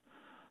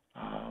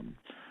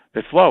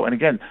that flow. And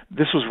again,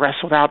 this was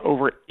wrestled out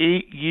over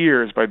 8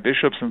 years by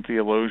bishops and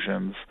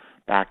theologians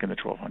back in the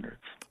 1200s.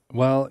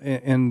 Well,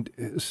 and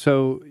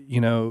so,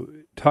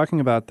 talking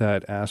about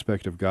that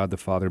aspect of God the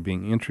Father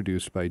being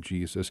introduced by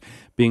Jesus,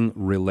 being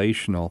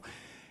relational,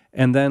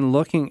 and then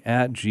looking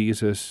at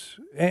Jesus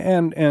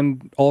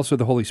and also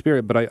the Holy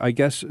Spirit, but I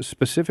guess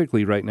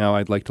specifically right now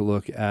I'd like to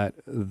look at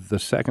the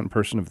second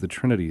person of the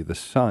Trinity, the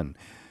Son,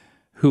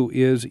 who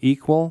is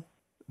equal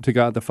to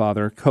God the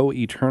Father,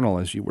 co-eternal,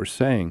 as you were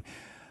saying.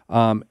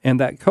 And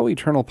that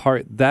co-eternal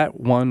part, that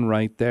one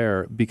right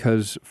there,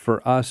 because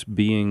for us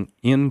being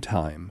in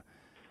time,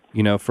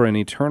 for an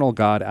eternal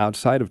God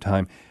outside of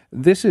time,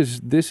 this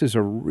is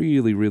a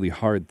really, really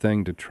hard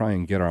thing to try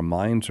and get our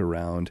minds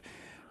around,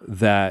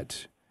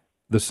 that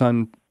the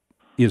Son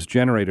is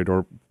generated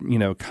or,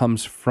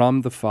 comes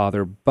from the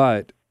Father,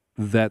 but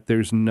that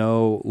there's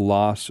no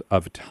loss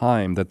of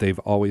time, that they've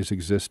always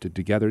existed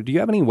together. Do you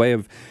have any way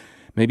of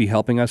maybe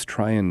helping us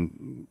try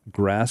and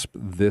grasp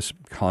this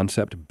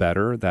concept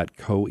better, that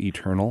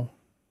co-eternal?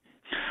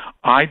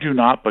 I do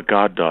not, but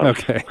God does.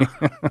 Okay.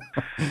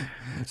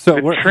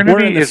 So we're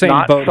in the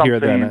same boat here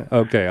then.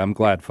 Okay, I'm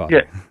glad, Father.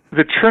 Yeah,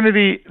 the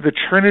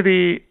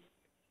Trinity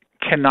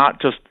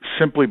cannot just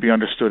simply be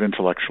understood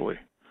intellectually.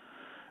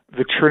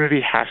 The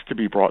Trinity has to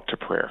be brought to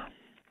prayer.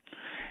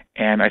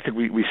 And I think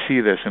we see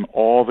this in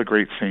all the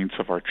great saints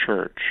of our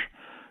church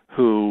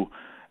who,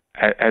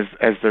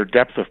 as their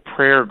depth of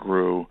prayer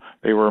grew,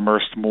 they were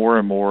immersed more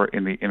and more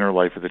in the inner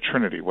life of the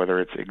Trinity, whether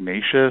it's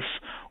Ignatius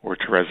or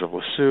Therese of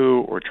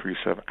Lisieux or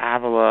Teresa of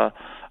Avila,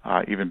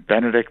 even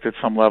Benedict at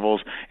some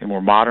levels. In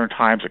more modern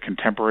times, a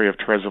contemporary of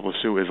Therese of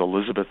Lisieux is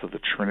Elizabeth of the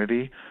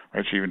Trinity.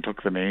 Right? She even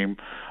took the name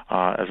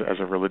as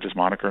a religious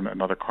moniker,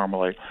 another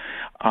Carmelite.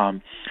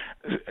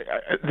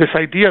 This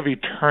idea of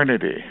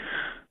eternity,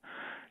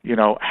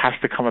 has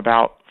to come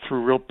about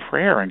through real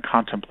prayer and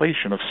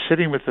contemplation of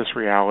sitting with this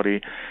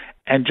reality,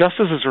 and just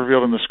as is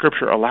revealed in the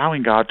Scripture,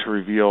 allowing God to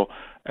reveal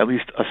at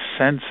least a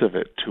sense of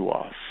it to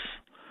us,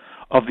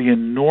 of the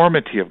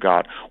enormity of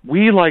God.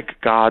 We like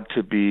God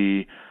to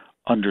be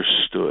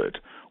understood.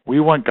 We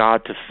want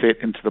God to fit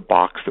into the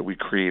box that we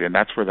create, and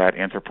that's where that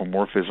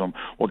anthropomorphism,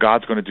 well,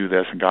 God's going to do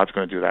this and God's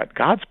going to do that.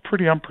 God's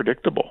pretty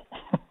unpredictable.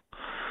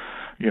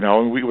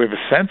 And we have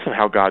a sense of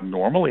how God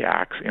normally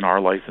acts in our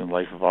life and the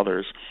life of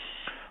others,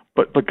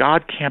 but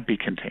God can't be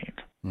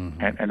contained.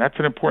 Mm-hmm. And that's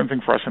an important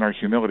thing for us in our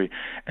humility.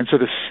 And so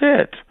to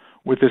sit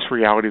with this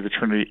reality of the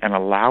Trinity and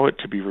allow it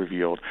to be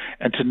revealed,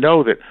 and to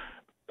know that,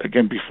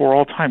 again, before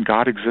all time,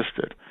 God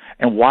existed.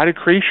 And why did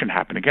creation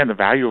happen? Again, the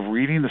value of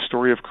reading the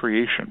story of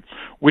creation,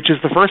 which is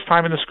the first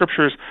time in the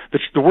Scriptures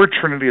that the word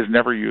Trinity is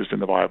never used in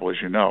the Bible, as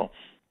you know.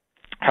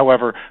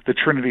 However, the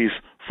Trinity's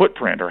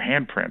footprint or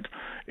handprint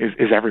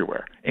is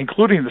everywhere,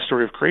 including the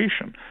story of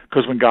creation.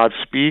 Because when God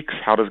speaks,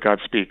 how does God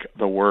speak?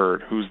 The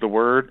Word. Who's the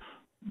Word?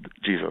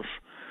 Jesus.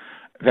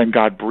 Then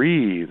God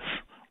breathes,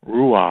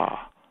 ruah,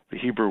 the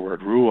Hebrew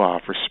word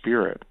ruah for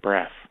spirit,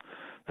 breath.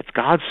 That's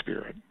God's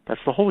Spirit. That's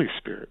the Holy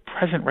Spirit,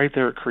 present right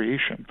there at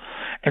creation.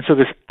 And so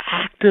this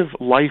active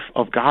life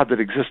of God that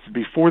existed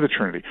before the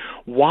Trinity,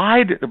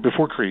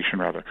 before creation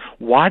rather,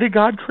 why did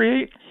God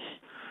create?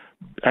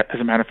 As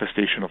a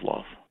manifestation of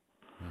love.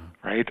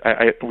 Right?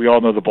 We all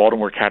know the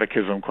Baltimore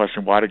Catechism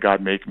question, why did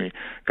God make me?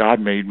 God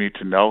made me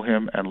to know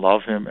Him and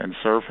love Him and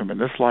serve Him in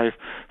this life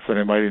so that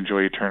I might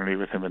enjoy eternity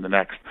with Him in the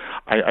next.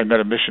 I met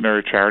a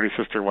missionary charity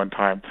sister one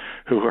time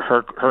who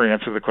her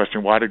answer to the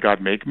question, why did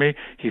God make me?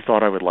 He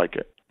thought I would like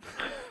it.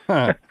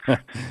 And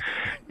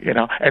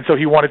so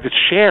He wanted to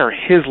share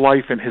His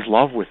life and His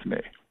love with me.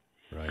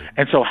 Right.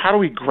 And so how do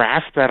we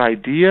grasp that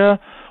idea?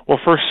 Well,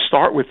 first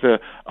start with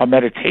a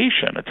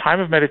meditation, a time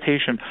of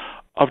meditation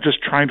of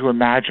just trying to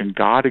imagine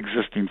God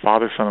existing,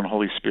 Father, Son, and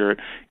Holy Spirit,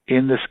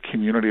 in this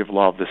community of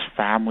love, this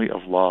family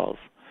of love.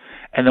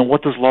 And then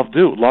what does love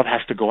do? Love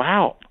has to go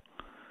out.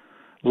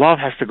 Love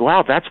has to go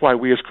out. That's why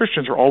we as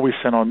Christians are always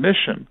sent on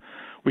mission.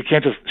 We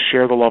can't just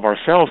share the love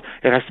ourselves.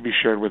 It has to be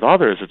shared with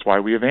others. It's why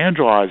we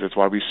evangelize. It's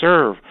why we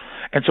serve.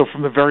 And so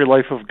from the very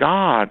life of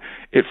God,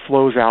 it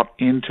flows out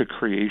into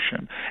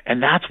creation.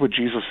 And that's what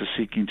Jesus is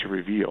seeking to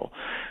reveal.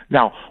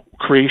 Now,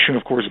 creation,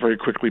 of course, very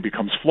quickly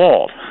becomes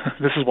flawed.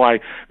 This is why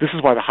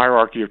the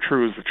hierarchy of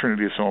truths, the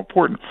Trinity, is so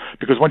important.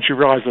 Because once you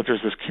realize that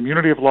there's this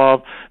community of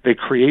love, they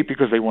create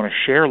because they want to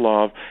share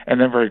love, and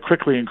then very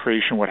quickly in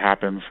creation, what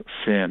happens?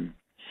 Sin.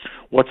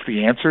 What's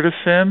the answer to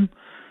sin?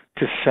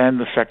 To send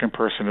the second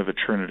person of the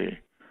Trinity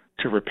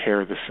to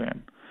repair the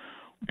sin.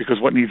 Because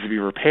what needs to be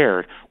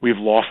repaired? We've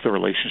lost the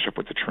relationship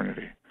with the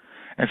Trinity.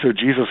 And so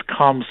Jesus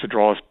comes to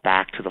draw us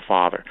back to the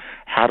Father.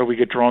 How do we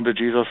get drawn to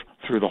Jesus?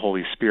 Through the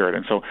Holy Spirit.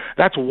 And so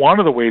that's one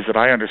of the ways that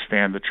I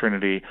understand the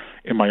Trinity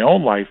in my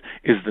own life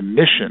is the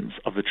missions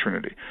of the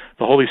Trinity.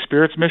 The Holy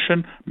Spirit's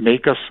mission,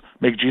 make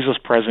Jesus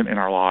present in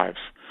our lives.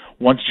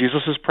 Once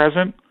Jesus is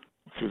present,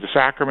 through the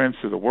sacraments,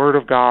 through the Word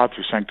of God,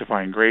 through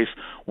sanctifying grace,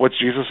 what's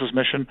Jesus'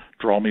 mission?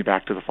 Draw me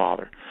back to the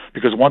Father.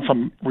 Because once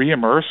I'm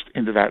re-immersed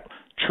into that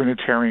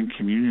Trinitarian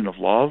communion of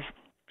love,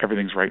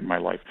 everything's right in my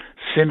life.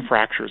 Sin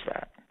fractures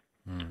that.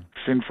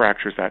 Sin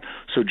fractures that.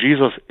 So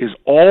Jesus is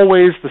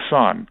always the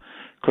Son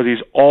because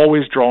He's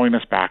always drawing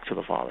us back to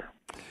the Father.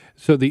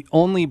 So the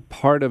only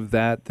part of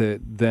that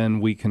then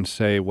we can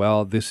say,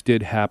 well, this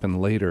did happen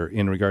later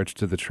in regards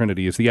to the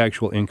Trinity is the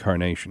actual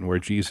incarnation, where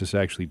Jesus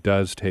actually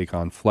does take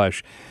on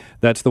flesh.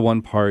 That's the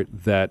one part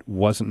that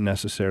wasn't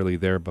necessarily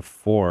there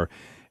before.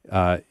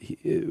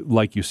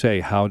 Like you say,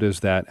 how does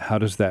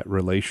that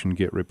relation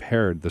get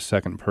repaired? The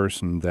second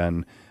person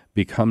then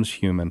becomes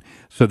human.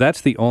 So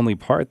that's the only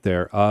part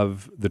there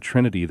of the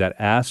Trinity, that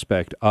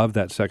aspect of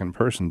that second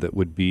person that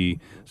would be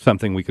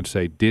something we could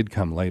say did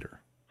come later.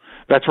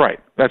 That's right.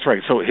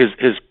 So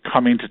his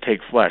coming to take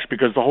flesh,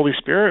 because the Holy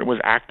Spirit was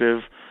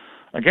active,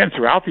 again,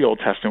 throughout the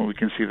Old Testament. We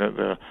can see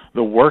that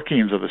the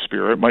workings of the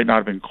Spirit might not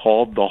have been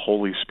called the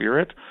Holy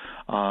Spirit,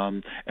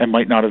 and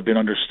might not have been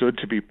understood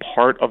to be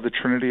part of the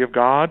Trinity of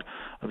God,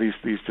 these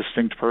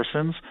distinct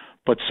persons,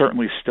 but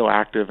certainly still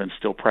active and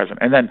still present,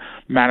 and then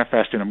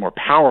manifest in a more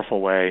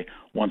powerful way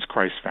once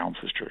Christ founds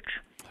His church.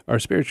 Our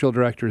spiritual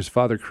director is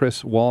Father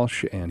Chris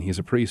Walsh, and he's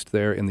a priest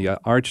there in the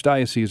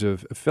Archdiocese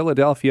of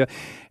Philadelphia,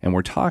 and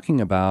we're talking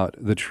about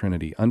the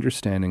Trinity,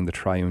 understanding the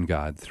triune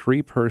God,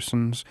 three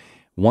persons,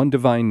 one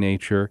divine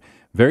nature.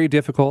 Very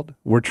difficult.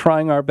 We're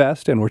trying our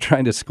best, and we're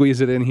trying to squeeze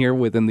it in here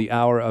within the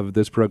hour of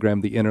this program,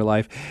 The Inner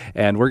Life.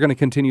 And we're going to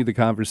continue the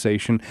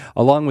conversation,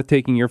 along with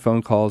taking your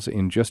phone calls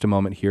in just a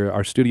moment here.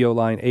 Our studio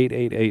line,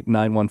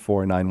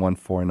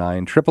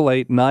 888-914-9149,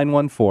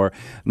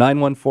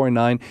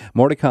 888-914-9149.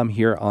 More to come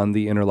here on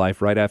The Inner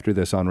Life right after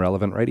this on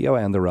Relevant Radio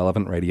and the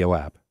Relevant Radio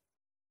app.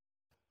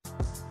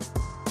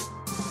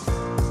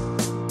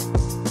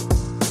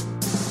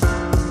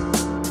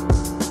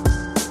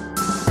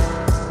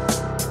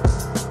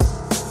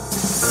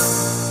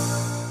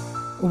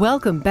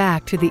 Welcome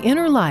back to The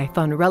Inner Life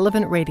on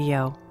Relevant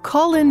Radio.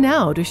 Call in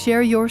now to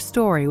share your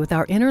story with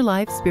our Inner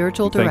Life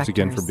Spiritual Directors. Thanks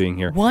again for being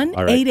here.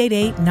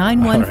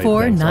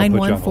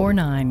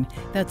 1-888-914-9149.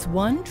 That's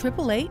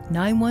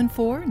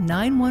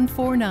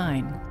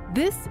 1-888-914-9149.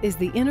 This is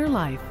The Inner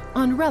Life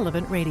on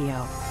Relevant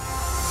Radio.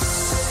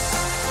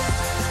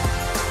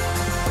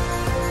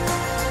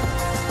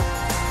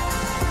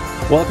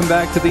 Welcome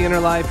back to The Inner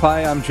Life.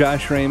 Hi, I'm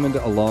Josh Raymond,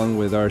 along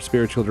with our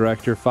spiritual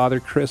director, Father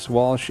Chris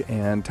Walsh,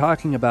 and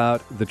talking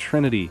about the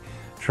Trinity,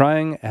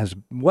 trying as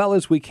well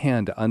as we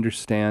can to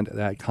understand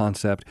that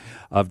concept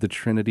of the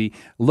Trinity,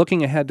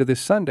 looking ahead to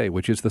this Sunday,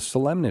 which is the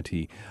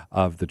solemnity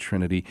of the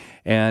Trinity.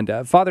 And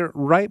Father,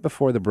 right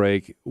before the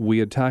break, we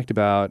had talked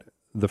about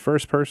the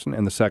first person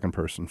and the second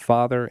person,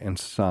 Father and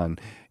Son,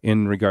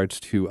 in regards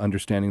to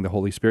understanding the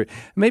Holy Spirit.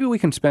 Maybe we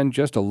can spend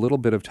just a little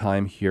bit of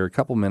time here, a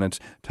couple minutes,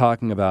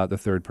 talking about the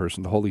third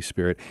person, the Holy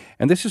Spirit.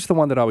 And this is the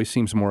one that always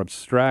seems more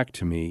abstract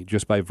to me,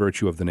 just by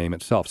virtue of the name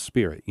itself,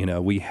 Spirit. You know,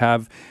 we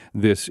have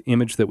this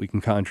image that we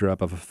can conjure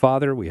up of a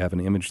Father. We have an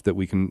image that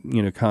we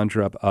can,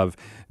 conjure up of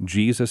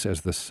Jesus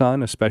as the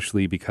Son,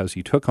 especially because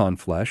he took on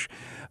flesh.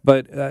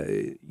 But,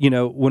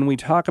 when we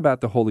talk about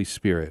the Holy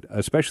Spirit,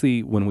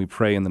 especially when we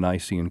pray in the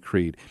Nicene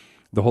Creed,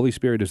 the Holy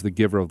Spirit is the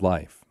giver of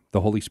life. The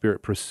Holy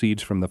Spirit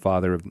proceeds from the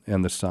Father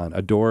and the Son,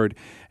 adored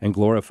and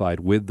glorified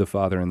with the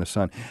Father and the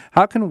Son.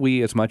 How can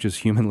we, as much as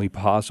humanly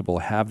possible,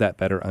 have that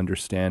better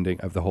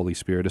understanding of the Holy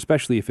Spirit,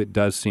 especially if it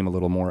does seem a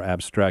little more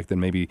abstract than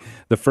maybe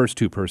the first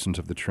two persons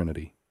of the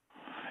Trinity?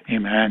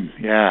 Amen.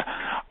 Yeah.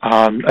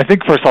 I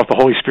think, first off, the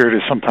Holy Spirit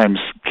is sometimes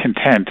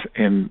content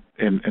in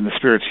the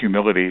Spirit's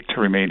humility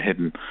to remain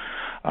hidden.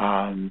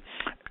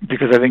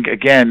 Because I think,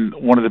 again,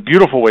 one of the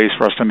beautiful ways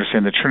for us to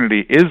understand the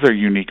Trinity is their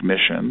unique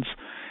missions,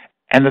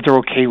 and that they're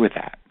okay with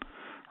that,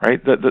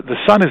 right? The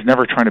Son is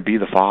never trying to be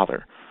the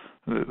Father.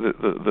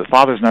 The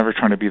Father's never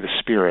trying to be the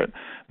Spirit.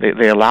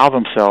 They allow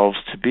themselves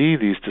to be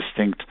these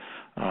distinct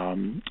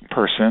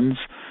persons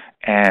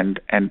and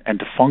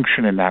to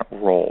function in that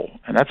role.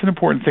 And that's an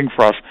important thing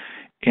for us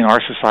in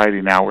our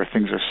society now, where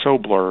things are so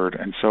blurred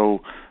and so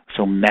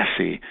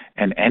messy,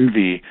 and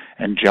envy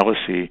and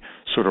jealousy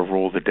sort of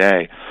rule the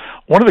day.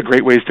 One of the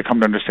great ways to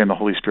come to understand the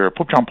Holy Spirit,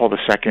 Pope John Paul II,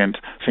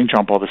 St.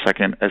 John Paul II,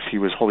 as he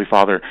was Holy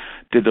Father,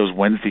 did those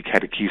Wednesday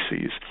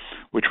catecheses,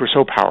 which were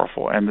so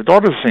powerful. And the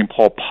Daughters of St.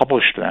 Paul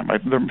published them.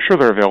 I'm sure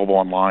they're available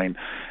online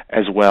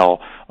as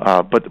well.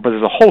 But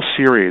there's a whole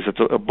series. It's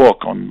a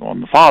book on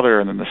the Father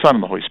and then the Son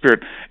and the Holy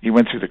Spirit. He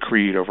went through the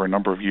Creed over a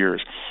number of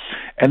years.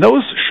 And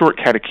those short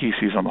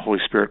catecheses on the Holy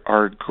Spirit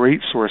are a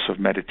great source of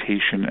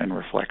meditation and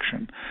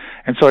reflection.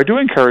 And so I do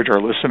encourage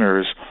our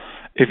listeners,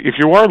 if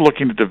you are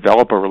looking to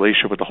develop a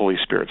relationship with the Holy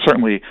Spirit,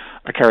 certainly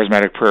a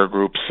charismatic prayer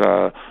group's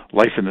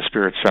Life in the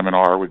Spirit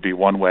seminar would be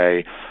one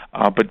way.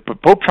 But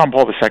Pope John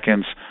Paul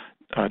II's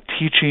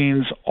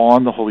teachings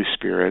on the Holy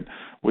Spirit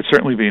would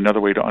certainly be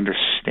another way to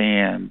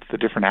understand the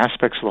different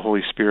aspects of the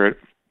Holy Spirit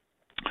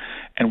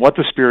and what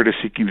the Spirit is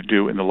seeking to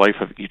do in the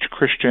life of each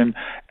Christian,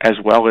 as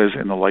well as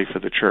in the life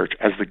of the Church,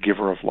 as the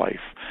giver of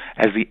life,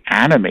 as the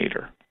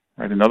animator.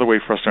 Right? Another way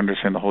for us to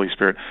understand the Holy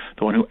Spirit,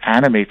 the one who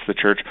animates the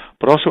Church,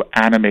 but also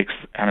animates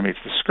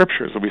the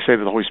Scriptures. That we say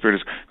that the Holy Spirit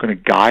is going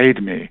to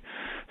guide me,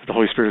 that the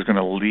Holy Spirit is going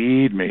to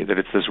lead me, that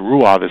it's this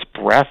ruah, this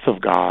breath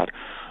of God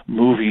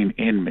moving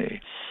in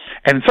me.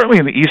 And certainly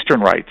in the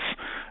Eastern rites,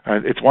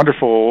 it's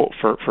wonderful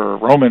for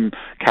Roman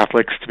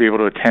Catholics to be able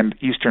to attend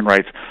Eastern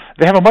rites.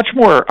 They have a much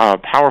more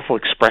powerful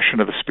expression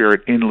of the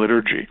Spirit in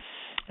liturgy.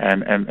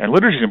 And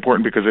liturgy is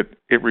important because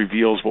it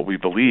reveals what we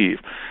believe.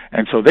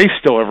 And so they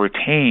still have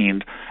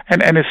retained,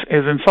 and is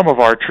in some of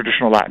our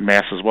traditional Latin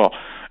Mass as well.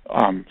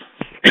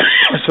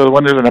 So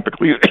when there's an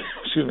epiclesia,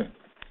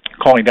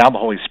 calling down the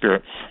Holy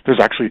Spirit, there's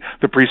actually,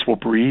 the priest will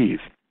breathe.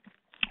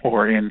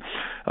 Or in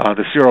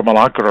the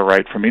Siro-Malankara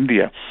rite from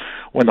India,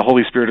 when the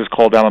Holy Spirit is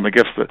called down on the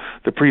gifts,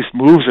 the priest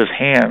moves his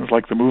hands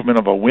like the movement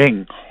of a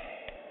wing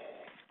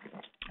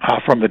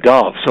from the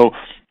dove. So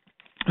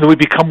we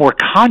become more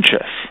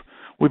conscious.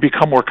 But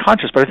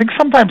I think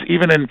sometimes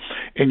even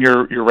in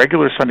your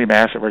regular Sunday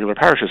Mass at regular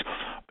parishes,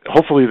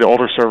 hopefully the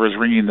altar server is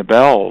ringing the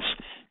bells,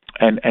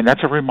 and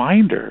that's a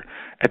reminder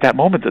at that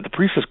moment that the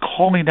priest is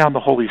calling down the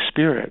Holy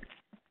Spirit,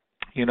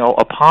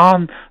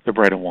 upon the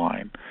bread and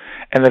wine.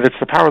 And that it's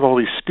the power of the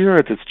Holy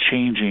Spirit that's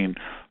changing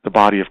the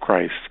body of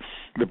Christ,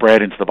 the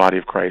bread into the body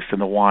of Christ, and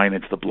the wine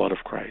into the blood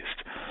of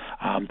Christ.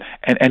 And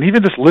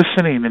even just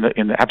listening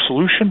in the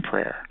absolution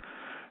prayer,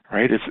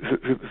 right? It's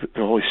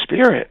the Holy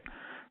Spirit,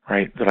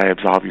 right, that I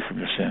absolve you from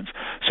your sins.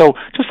 So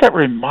just that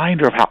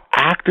reminder of how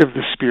active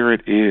the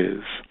Spirit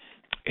is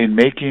in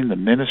making the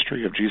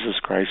ministry of Jesus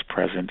Christ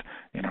present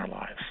in our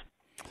lives.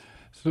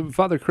 So,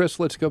 Father Chris,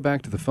 let's go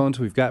back to the phones.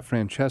 We've got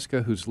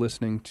Francesca, who's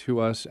listening to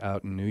us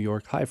out in New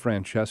York. Hi,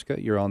 Francesca.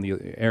 You're on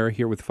the air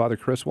here with Father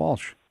Chris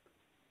Walsh.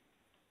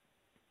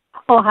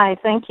 Oh, hi.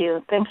 Thank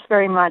you. Thanks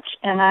very much.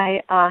 And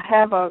I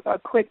have a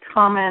quick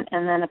comment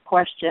and then a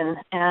question.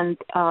 And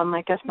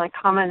I guess my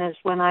comment is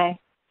when my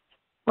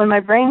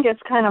brain gets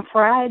kind of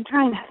fried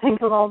trying to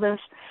think of all this,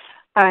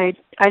 I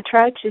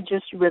try to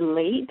just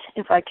relate,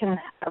 if I can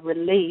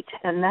relate,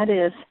 and that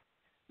is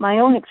my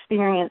own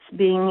experience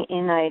being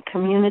in a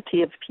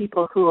community of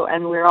people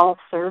and we're all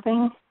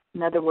serving.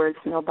 In other words,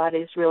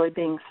 nobody's really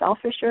being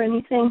selfish or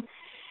anything.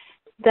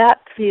 That,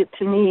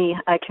 to me,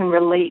 I can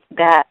relate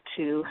that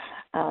to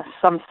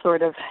some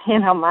sort of,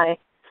 my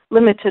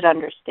limited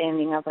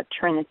understanding of a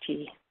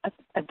Trinity,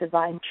 a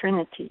divine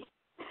Trinity.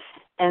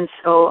 And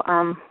so,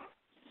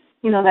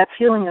 that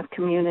feeling of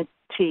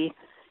community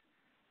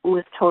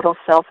with total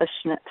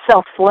selflessness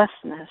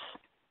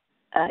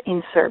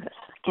in service.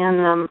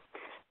 And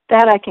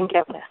that I can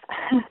get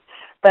with.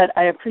 But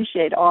I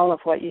appreciate all of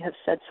what you have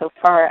said so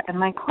far. And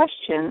my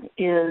question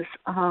is,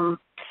 I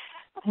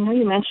know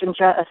you mentioned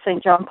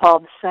St. John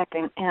Paul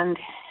II, and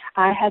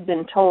I had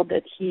been told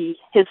that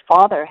his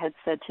father had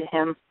said to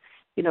him,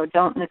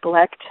 don't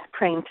neglect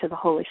praying to the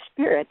Holy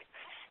Spirit.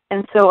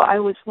 And so I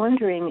was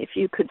wondering if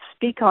you could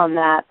speak on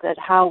that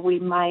how we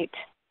might,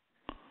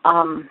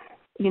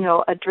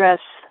 address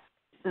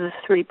the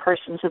three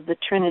persons of the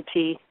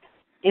Trinity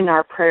in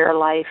our prayer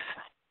life.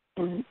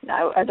 And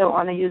I don't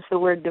want to use the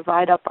word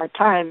divide up our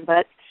time,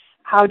 but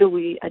how do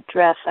we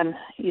address and,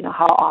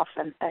 how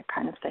often, that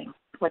kind of thing?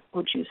 What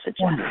would you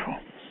suggest? Wonderful.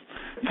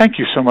 Thank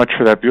you so much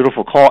for that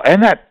beautiful call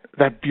and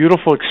that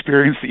beautiful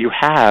experience that you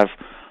have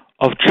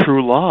of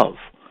true love,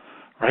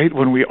 right?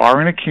 When we are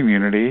in a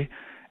community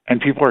and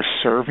people are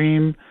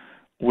serving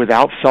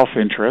without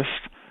self-interest,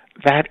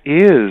 that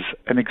is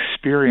an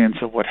experience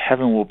of what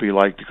heaven will be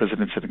like because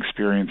it's an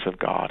experience of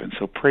God. And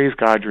so praise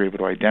God you're able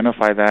to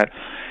identify that.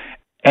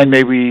 And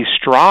may we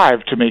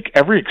strive to make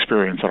every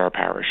experience at our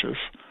parishes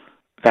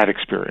that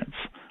experience,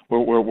 where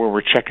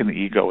we're checking the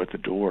ego at the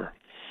door.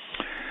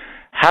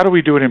 How do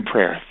we do it in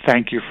prayer?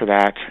 Thank you for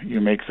that.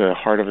 You make the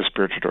heart of a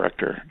spiritual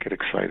director get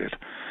excited.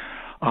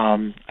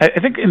 I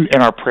think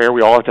in our prayer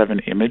we all have to have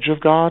an image of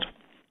God.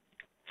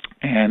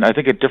 And I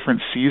think at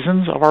different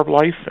seasons of our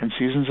life and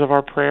seasons of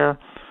our prayer,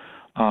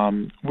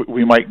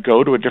 we might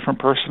go to a different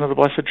person of the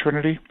Blessed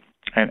Trinity.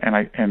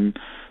 And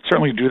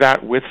certainly do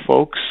that with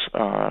folks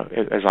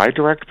as I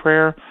direct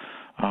prayer.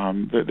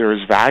 There is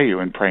value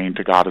in praying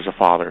to God as a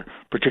Father,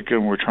 particularly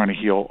when we're trying to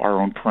heal our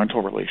own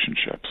parental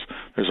relationships.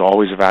 There's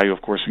always a value,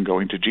 of course, in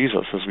going to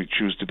Jesus as we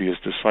choose to be His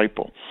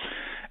disciple.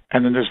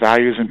 And then there's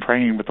values in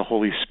praying with the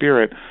Holy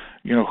Spirit,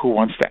 who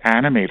wants to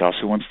animate us,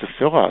 who wants to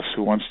fill us,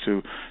 who wants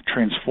to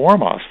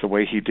transform us the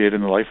way He did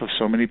in the life of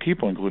so many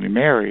people, including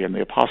Mary and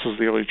the apostles of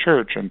the early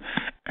church and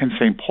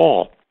St.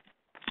 Paul.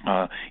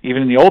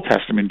 Even in the Old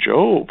Testament,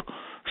 Job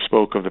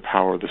spoke of the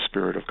power of the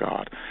Spirit of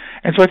God.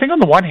 And so I think on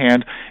the one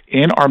hand,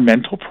 in our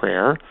mental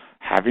prayer,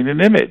 having an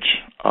image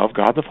of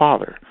God the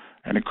Father,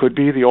 and it could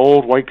be the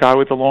old white guy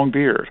with the long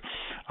beard.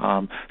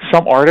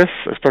 Some artists,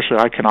 especially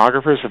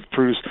iconographers, have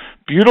produced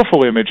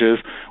beautiful images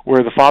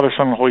where the Father,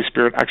 Son, and Holy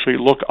Spirit actually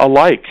look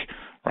alike,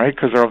 right?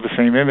 Because they're of the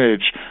same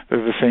image,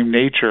 they're the same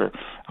nature,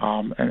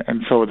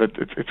 and so that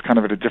it's kind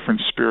of at a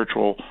different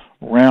spiritual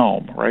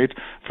realm, right?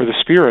 For the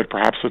Spirit,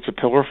 perhaps it's a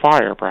pillar of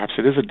fire, perhaps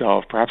it is a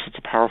dove, perhaps it's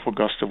a powerful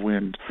gust of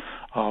wind,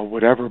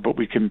 whatever. But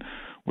we can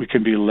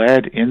be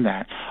led in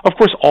that. Of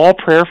course, all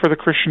prayer for the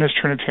Christian is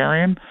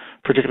Trinitarian,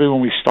 particularly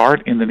when we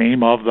start in the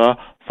name of the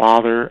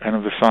Father and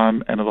of the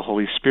Son and of the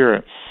Holy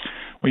Spirit.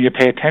 When you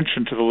pay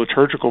attention to the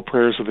liturgical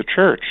prayers of the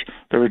Church,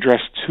 they're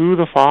addressed to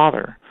the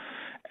Father,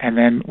 and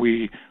then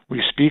we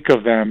speak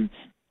of them,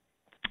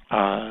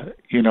 ask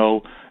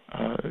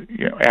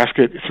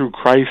it through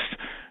Christ,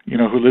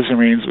 who lives and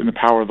reigns in the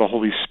power of the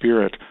Holy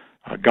Spirit,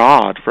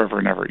 God forever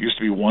and ever. It used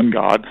to be one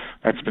God.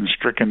 That's been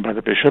stricken by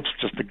the bishops,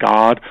 just the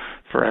God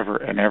forever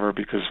and ever,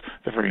 because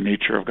the very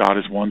nature of God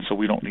is one, so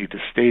we don't need to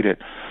state it.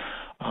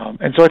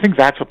 And so I think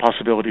that's a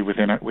possibility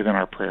within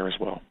our prayer as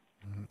well.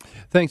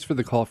 Thanks for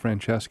the call,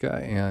 Francesca.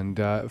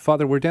 And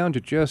Father, we're down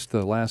to just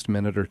the last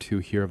minute or two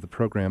here of the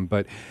program,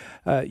 but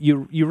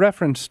you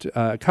referenced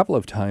a couple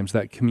of times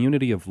that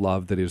community of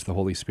love that is the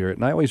Holy Spirit.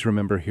 And I always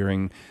remember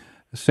hearing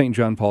St.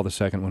 John Paul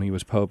II, when he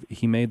was Pope,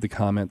 he made the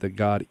comment that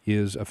God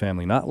is a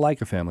family, not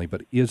like a family,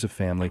 but is a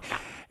family.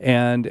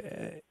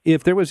 And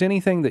if there was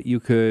anything that you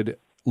could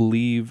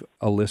leave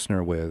a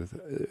listener with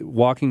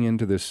walking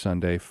into this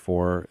Sunday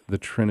for the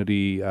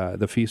Trinity,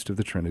 the Feast of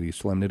the Trinity,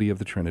 Solemnity of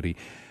the Trinity,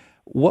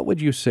 what would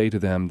you say to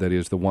them that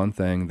is the one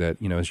thing that,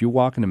 as you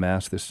walk into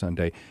Mass this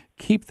Sunday,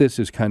 keep this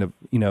as kind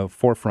of,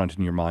 forefront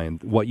in your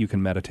mind, what you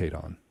can meditate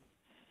on?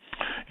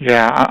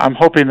 Yeah, I'm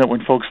hoping that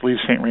when folks leave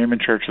St.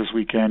 Raymond Church this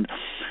weekend,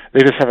 they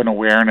just have an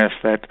awareness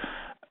that,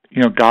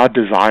 God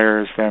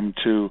desires them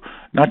to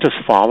not just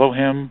follow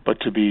Him, but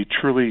to be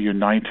truly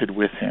united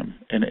with Him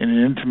in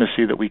an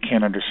intimacy that we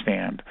can't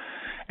understand.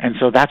 And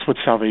so that's what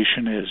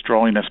salvation is,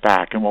 drawing us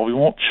back. And while we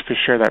won't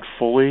share that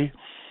fully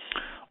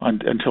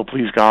until,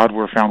 please God,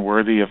 we're found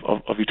worthy of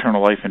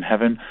eternal life in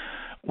heaven,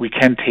 we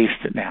can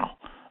taste it now,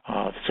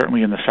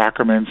 certainly in the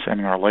sacraments and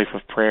in our life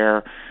of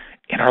prayer,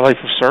 in our life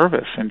of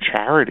service and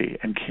charity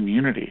and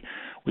community.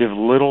 We have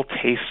little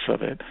tastes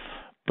of it.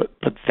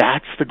 But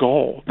that's the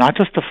goal, not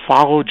just to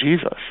follow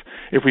Jesus.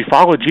 If we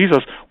follow Jesus,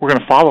 we're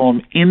going to follow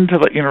Him into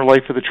the inner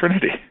life of the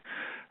Trinity,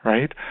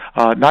 right?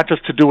 Not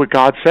just to do what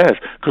God says,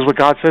 because what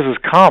God says is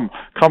come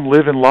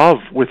live in love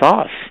with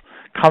us.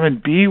 Come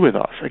and be with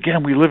us.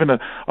 Again, we live in a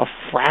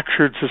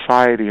fractured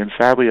society, and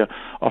sadly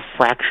a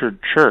fractured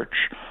church.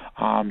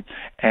 And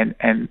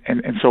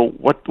so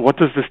what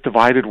does this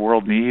divided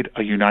world need?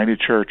 A united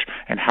church.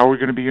 And how are we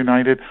going to be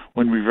united?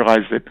 When we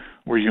realize that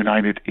we're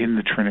united in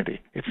the Trinity.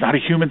 It's not a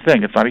human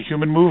thing. It's not a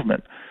human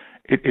movement.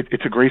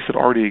 It's a grace that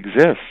already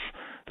exists,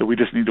 that we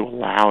just need to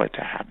allow it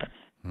to happen.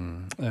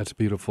 That's a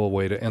beautiful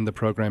way to end the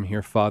program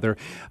here, Father.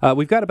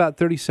 We've got about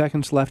 30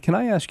 seconds left. Can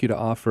I ask you to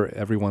offer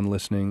everyone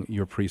listening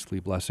your priestly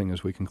blessing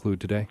as we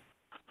conclude today?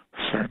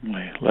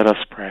 Certainly. Let us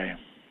pray.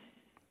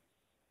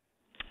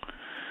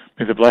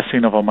 May the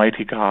blessing of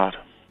Almighty God,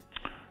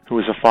 who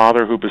is a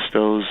Father who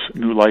bestows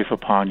new life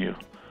upon you,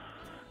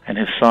 and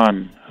His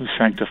Son who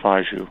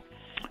sanctifies you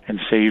and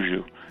saves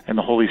you, and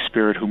the Holy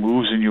Spirit who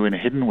moves in you in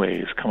hidden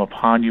ways, come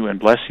upon you and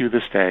bless you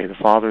this day, the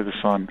Father, the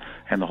Son,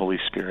 and the Holy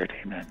Spirit.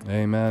 Amen.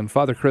 Amen.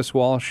 Father Chris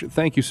Walsh,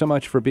 thank you so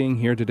much for being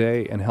here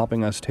today and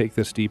helping us take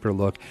this deeper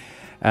look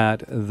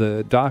at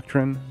the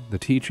doctrine, the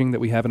teaching that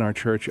we have in our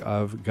church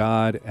of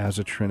God as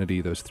a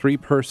Trinity, those three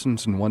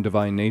persons in one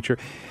divine nature.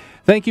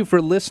 Thank you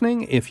for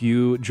listening. If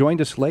you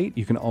joined us late,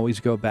 you can always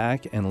go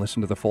back and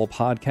listen to the full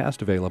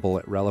podcast available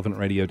at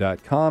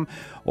relevantradio.com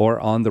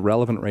or on the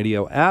Relevant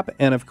Radio app.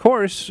 And of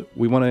course,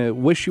 we want to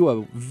wish you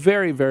a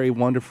very, very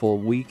wonderful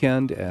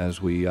weekend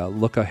as we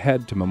look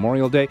ahead to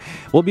Memorial Day.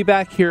 We'll be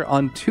back here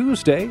on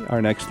Tuesday,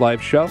 our next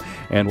live show,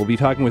 and we'll be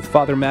talking with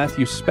Father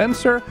Matthew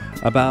Spencer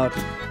about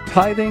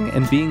tithing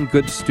and being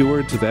good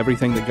stewards of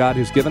everything that God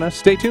has given us.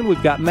 Stay tuned.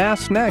 We've got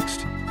Mass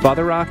next.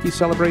 Father Rocky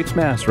celebrates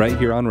Mass right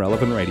here on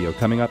Relevant Radio,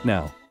 coming up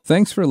now.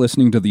 Thanks for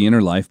listening to the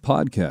Inner Life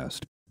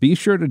Podcast. Be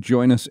sure to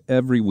join us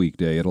every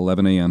weekday at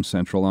 11 a.m.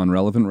 Central on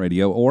Relevant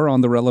Radio or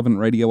on the Relevant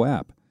Radio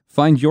app.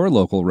 Find your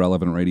local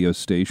Relevant Radio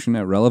station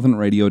at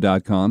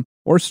relevantradio.com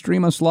or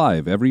stream us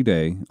live every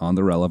day on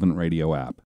the Relevant Radio app.